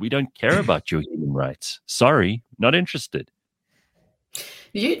possible. We don't care about your human rights. Sorry, not interested.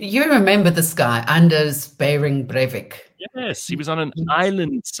 You remember this guy, Anders Behring Breivik? Yes, he was on an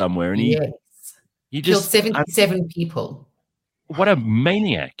island somewhere, and he killed just 77 people. What a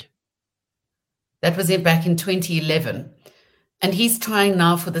maniac! That was back in 2011, and he's trying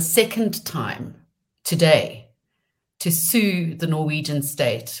now for the second time today to sue the Norwegian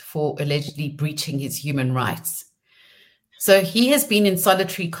state for allegedly breaching his human rights. So he has been in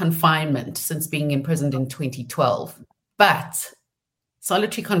solitary confinement since being imprisoned in 2012, but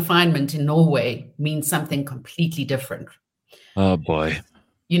solitary confinement in Norway means something completely different. Oh, boy.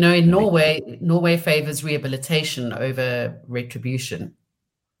 In Norway favors rehabilitation over retribution.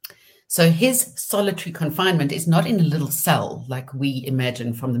 So his solitary confinement is not in a little cell like we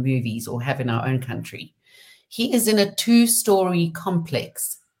imagine from the movies or have in our own country. He is in a 2-story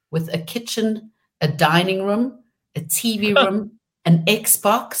complex with a kitchen, a dining room, a TV room, an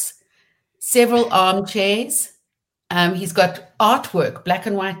Xbox, several armchairs. He's got artwork, black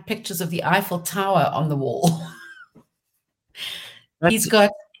and white pictures of the Eiffel Tower on the wall. He's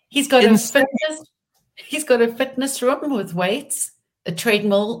got a fitness room with weights, a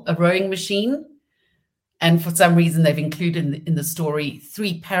treadmill, a rowing machine, and for some reason they've included in the story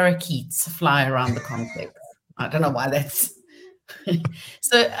 3 parakeets fly around the complex. I don't know why that's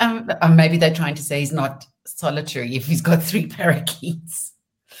so. Maybe they're trying to say he's not solitary if he's got 3 parakeets.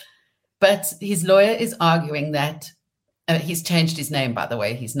 But his lawyer is arguing that he's changed his name. By the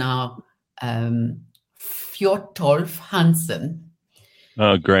way, he's now Fjortolf Hansen.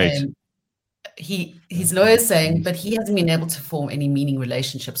 Oh, great. His lawyer is saying, but he hasn't been able to form any meaning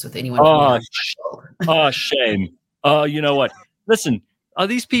relationships with anyone. Shame. Oh, you know what? Listen, are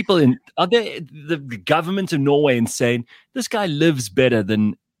these people are they the government of Norway insane? This guy lives better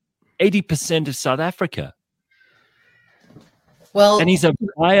than 80% of South Africa. Well, and he's a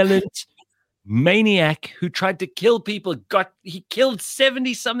violent maniac who tried to kill people. He killed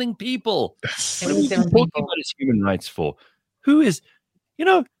 70-something people. What are we talking about his human rights for? Who is,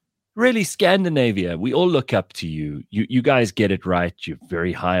 really Scandinavia? We all look up to you. You guys get it right. You're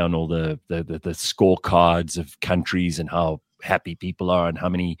very high on all the scorecards of countries and how happy people are and how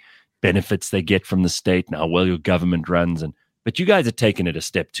many benefits they get from the state and how well your government runs. But you guys are taking it a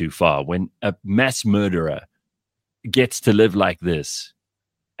step too far. When a mass murderer gets to live like this,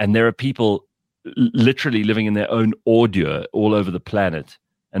 and there are people literally living in their own ordure all over the planet,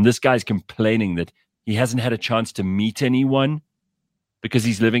 and this guy's complaining that he hasn't had a chance to meet anyone because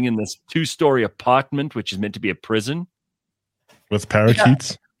he's living in this 2-story apartment, which is meant to be a prison. With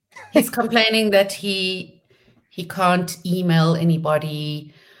parakeets? Yeah. He's complaining that he can't email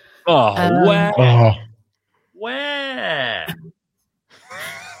anybody. Where? Where?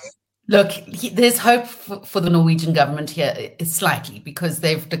 Look, there's hope for the Norwegian government here, slightly, because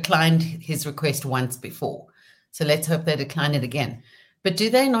they've declined his request once before. So let's hope they decline it again. But do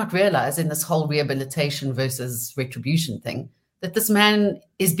they not realize in this whole rehabilitation versus retribution thing that this man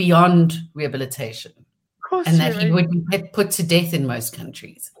is beyond rehabilitation and that he would be put to death in most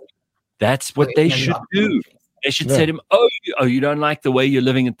countries? That's what they should do. They should say to him, oh, you don't like the way you're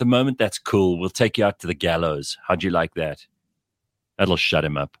living at the moment? That's cool. We'll take you out to the gallows. How'd you like that? That'll shut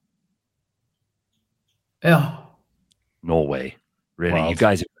him up. Yeah. Norway. Really? Wow. You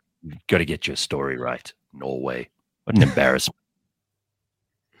guys have got to get your story right. Norway. What an embarrassment.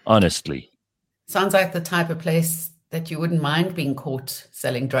 Honestly. Sounds like the type of place that you wouldn't mind being caught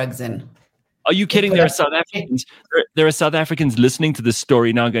selling drugs in. Are you kidding? There are South Africans. There are South Africans listening to this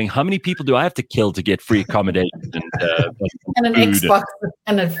story now, going, "How many people do I have to kill to get free accommodation and an Xbox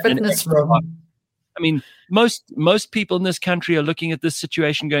and a fitness room?" I mean, most people in this country are looking at this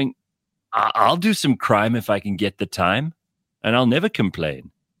situation, going, "I'll do some crime if I can get the time, and I'll never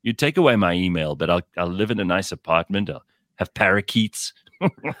complain. You take away my email, but I'll live in a nice apartment. I'll have parakeets.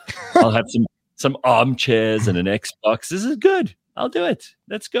 I'll have some armchairs and an Xbox. This is good. I'll do it.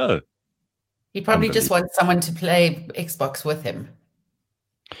 Let's go." He probably just wants someone to play Xbox with him.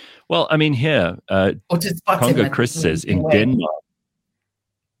 Well, I mean, here, Congo Chris says in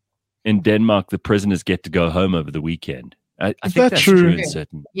Denmark, the prisoners get to go home over the weekend. I think that's true in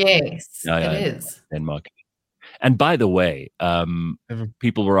certain. Yes, it is. Denmark. And by the way,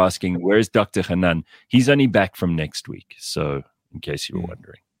 people were asking, where's Dr. Hanan? He's only back from next week. So in case you were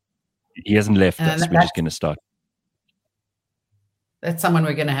wondering, he hasn't left us. We're just going to start. That's someone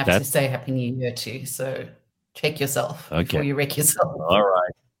we're going to have to say Happy New Year to. So check yourself before you wreck yourself. All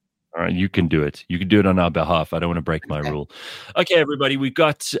right. You can do it. You can do it on our behalf. I don't want to break my rule. Okay, everybody. We've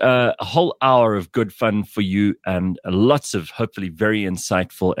got a whole hour of good fun for you and lots of hopefully very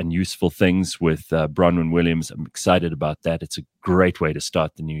insightful and useful things with Bronwyn Williams. I'm excited about that. It's a great way to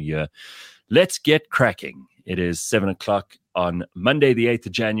start the new year. Let's get cracking. It is 7:00 on Monday, the 8th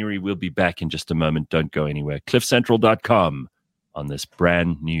of January. We'll be back in just a moment. Don't go anywhere. CliffCentral.com. On this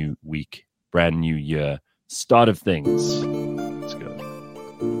brand new week, brand new year, start of things. Let's go.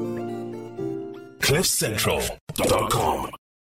 CliffCentral.com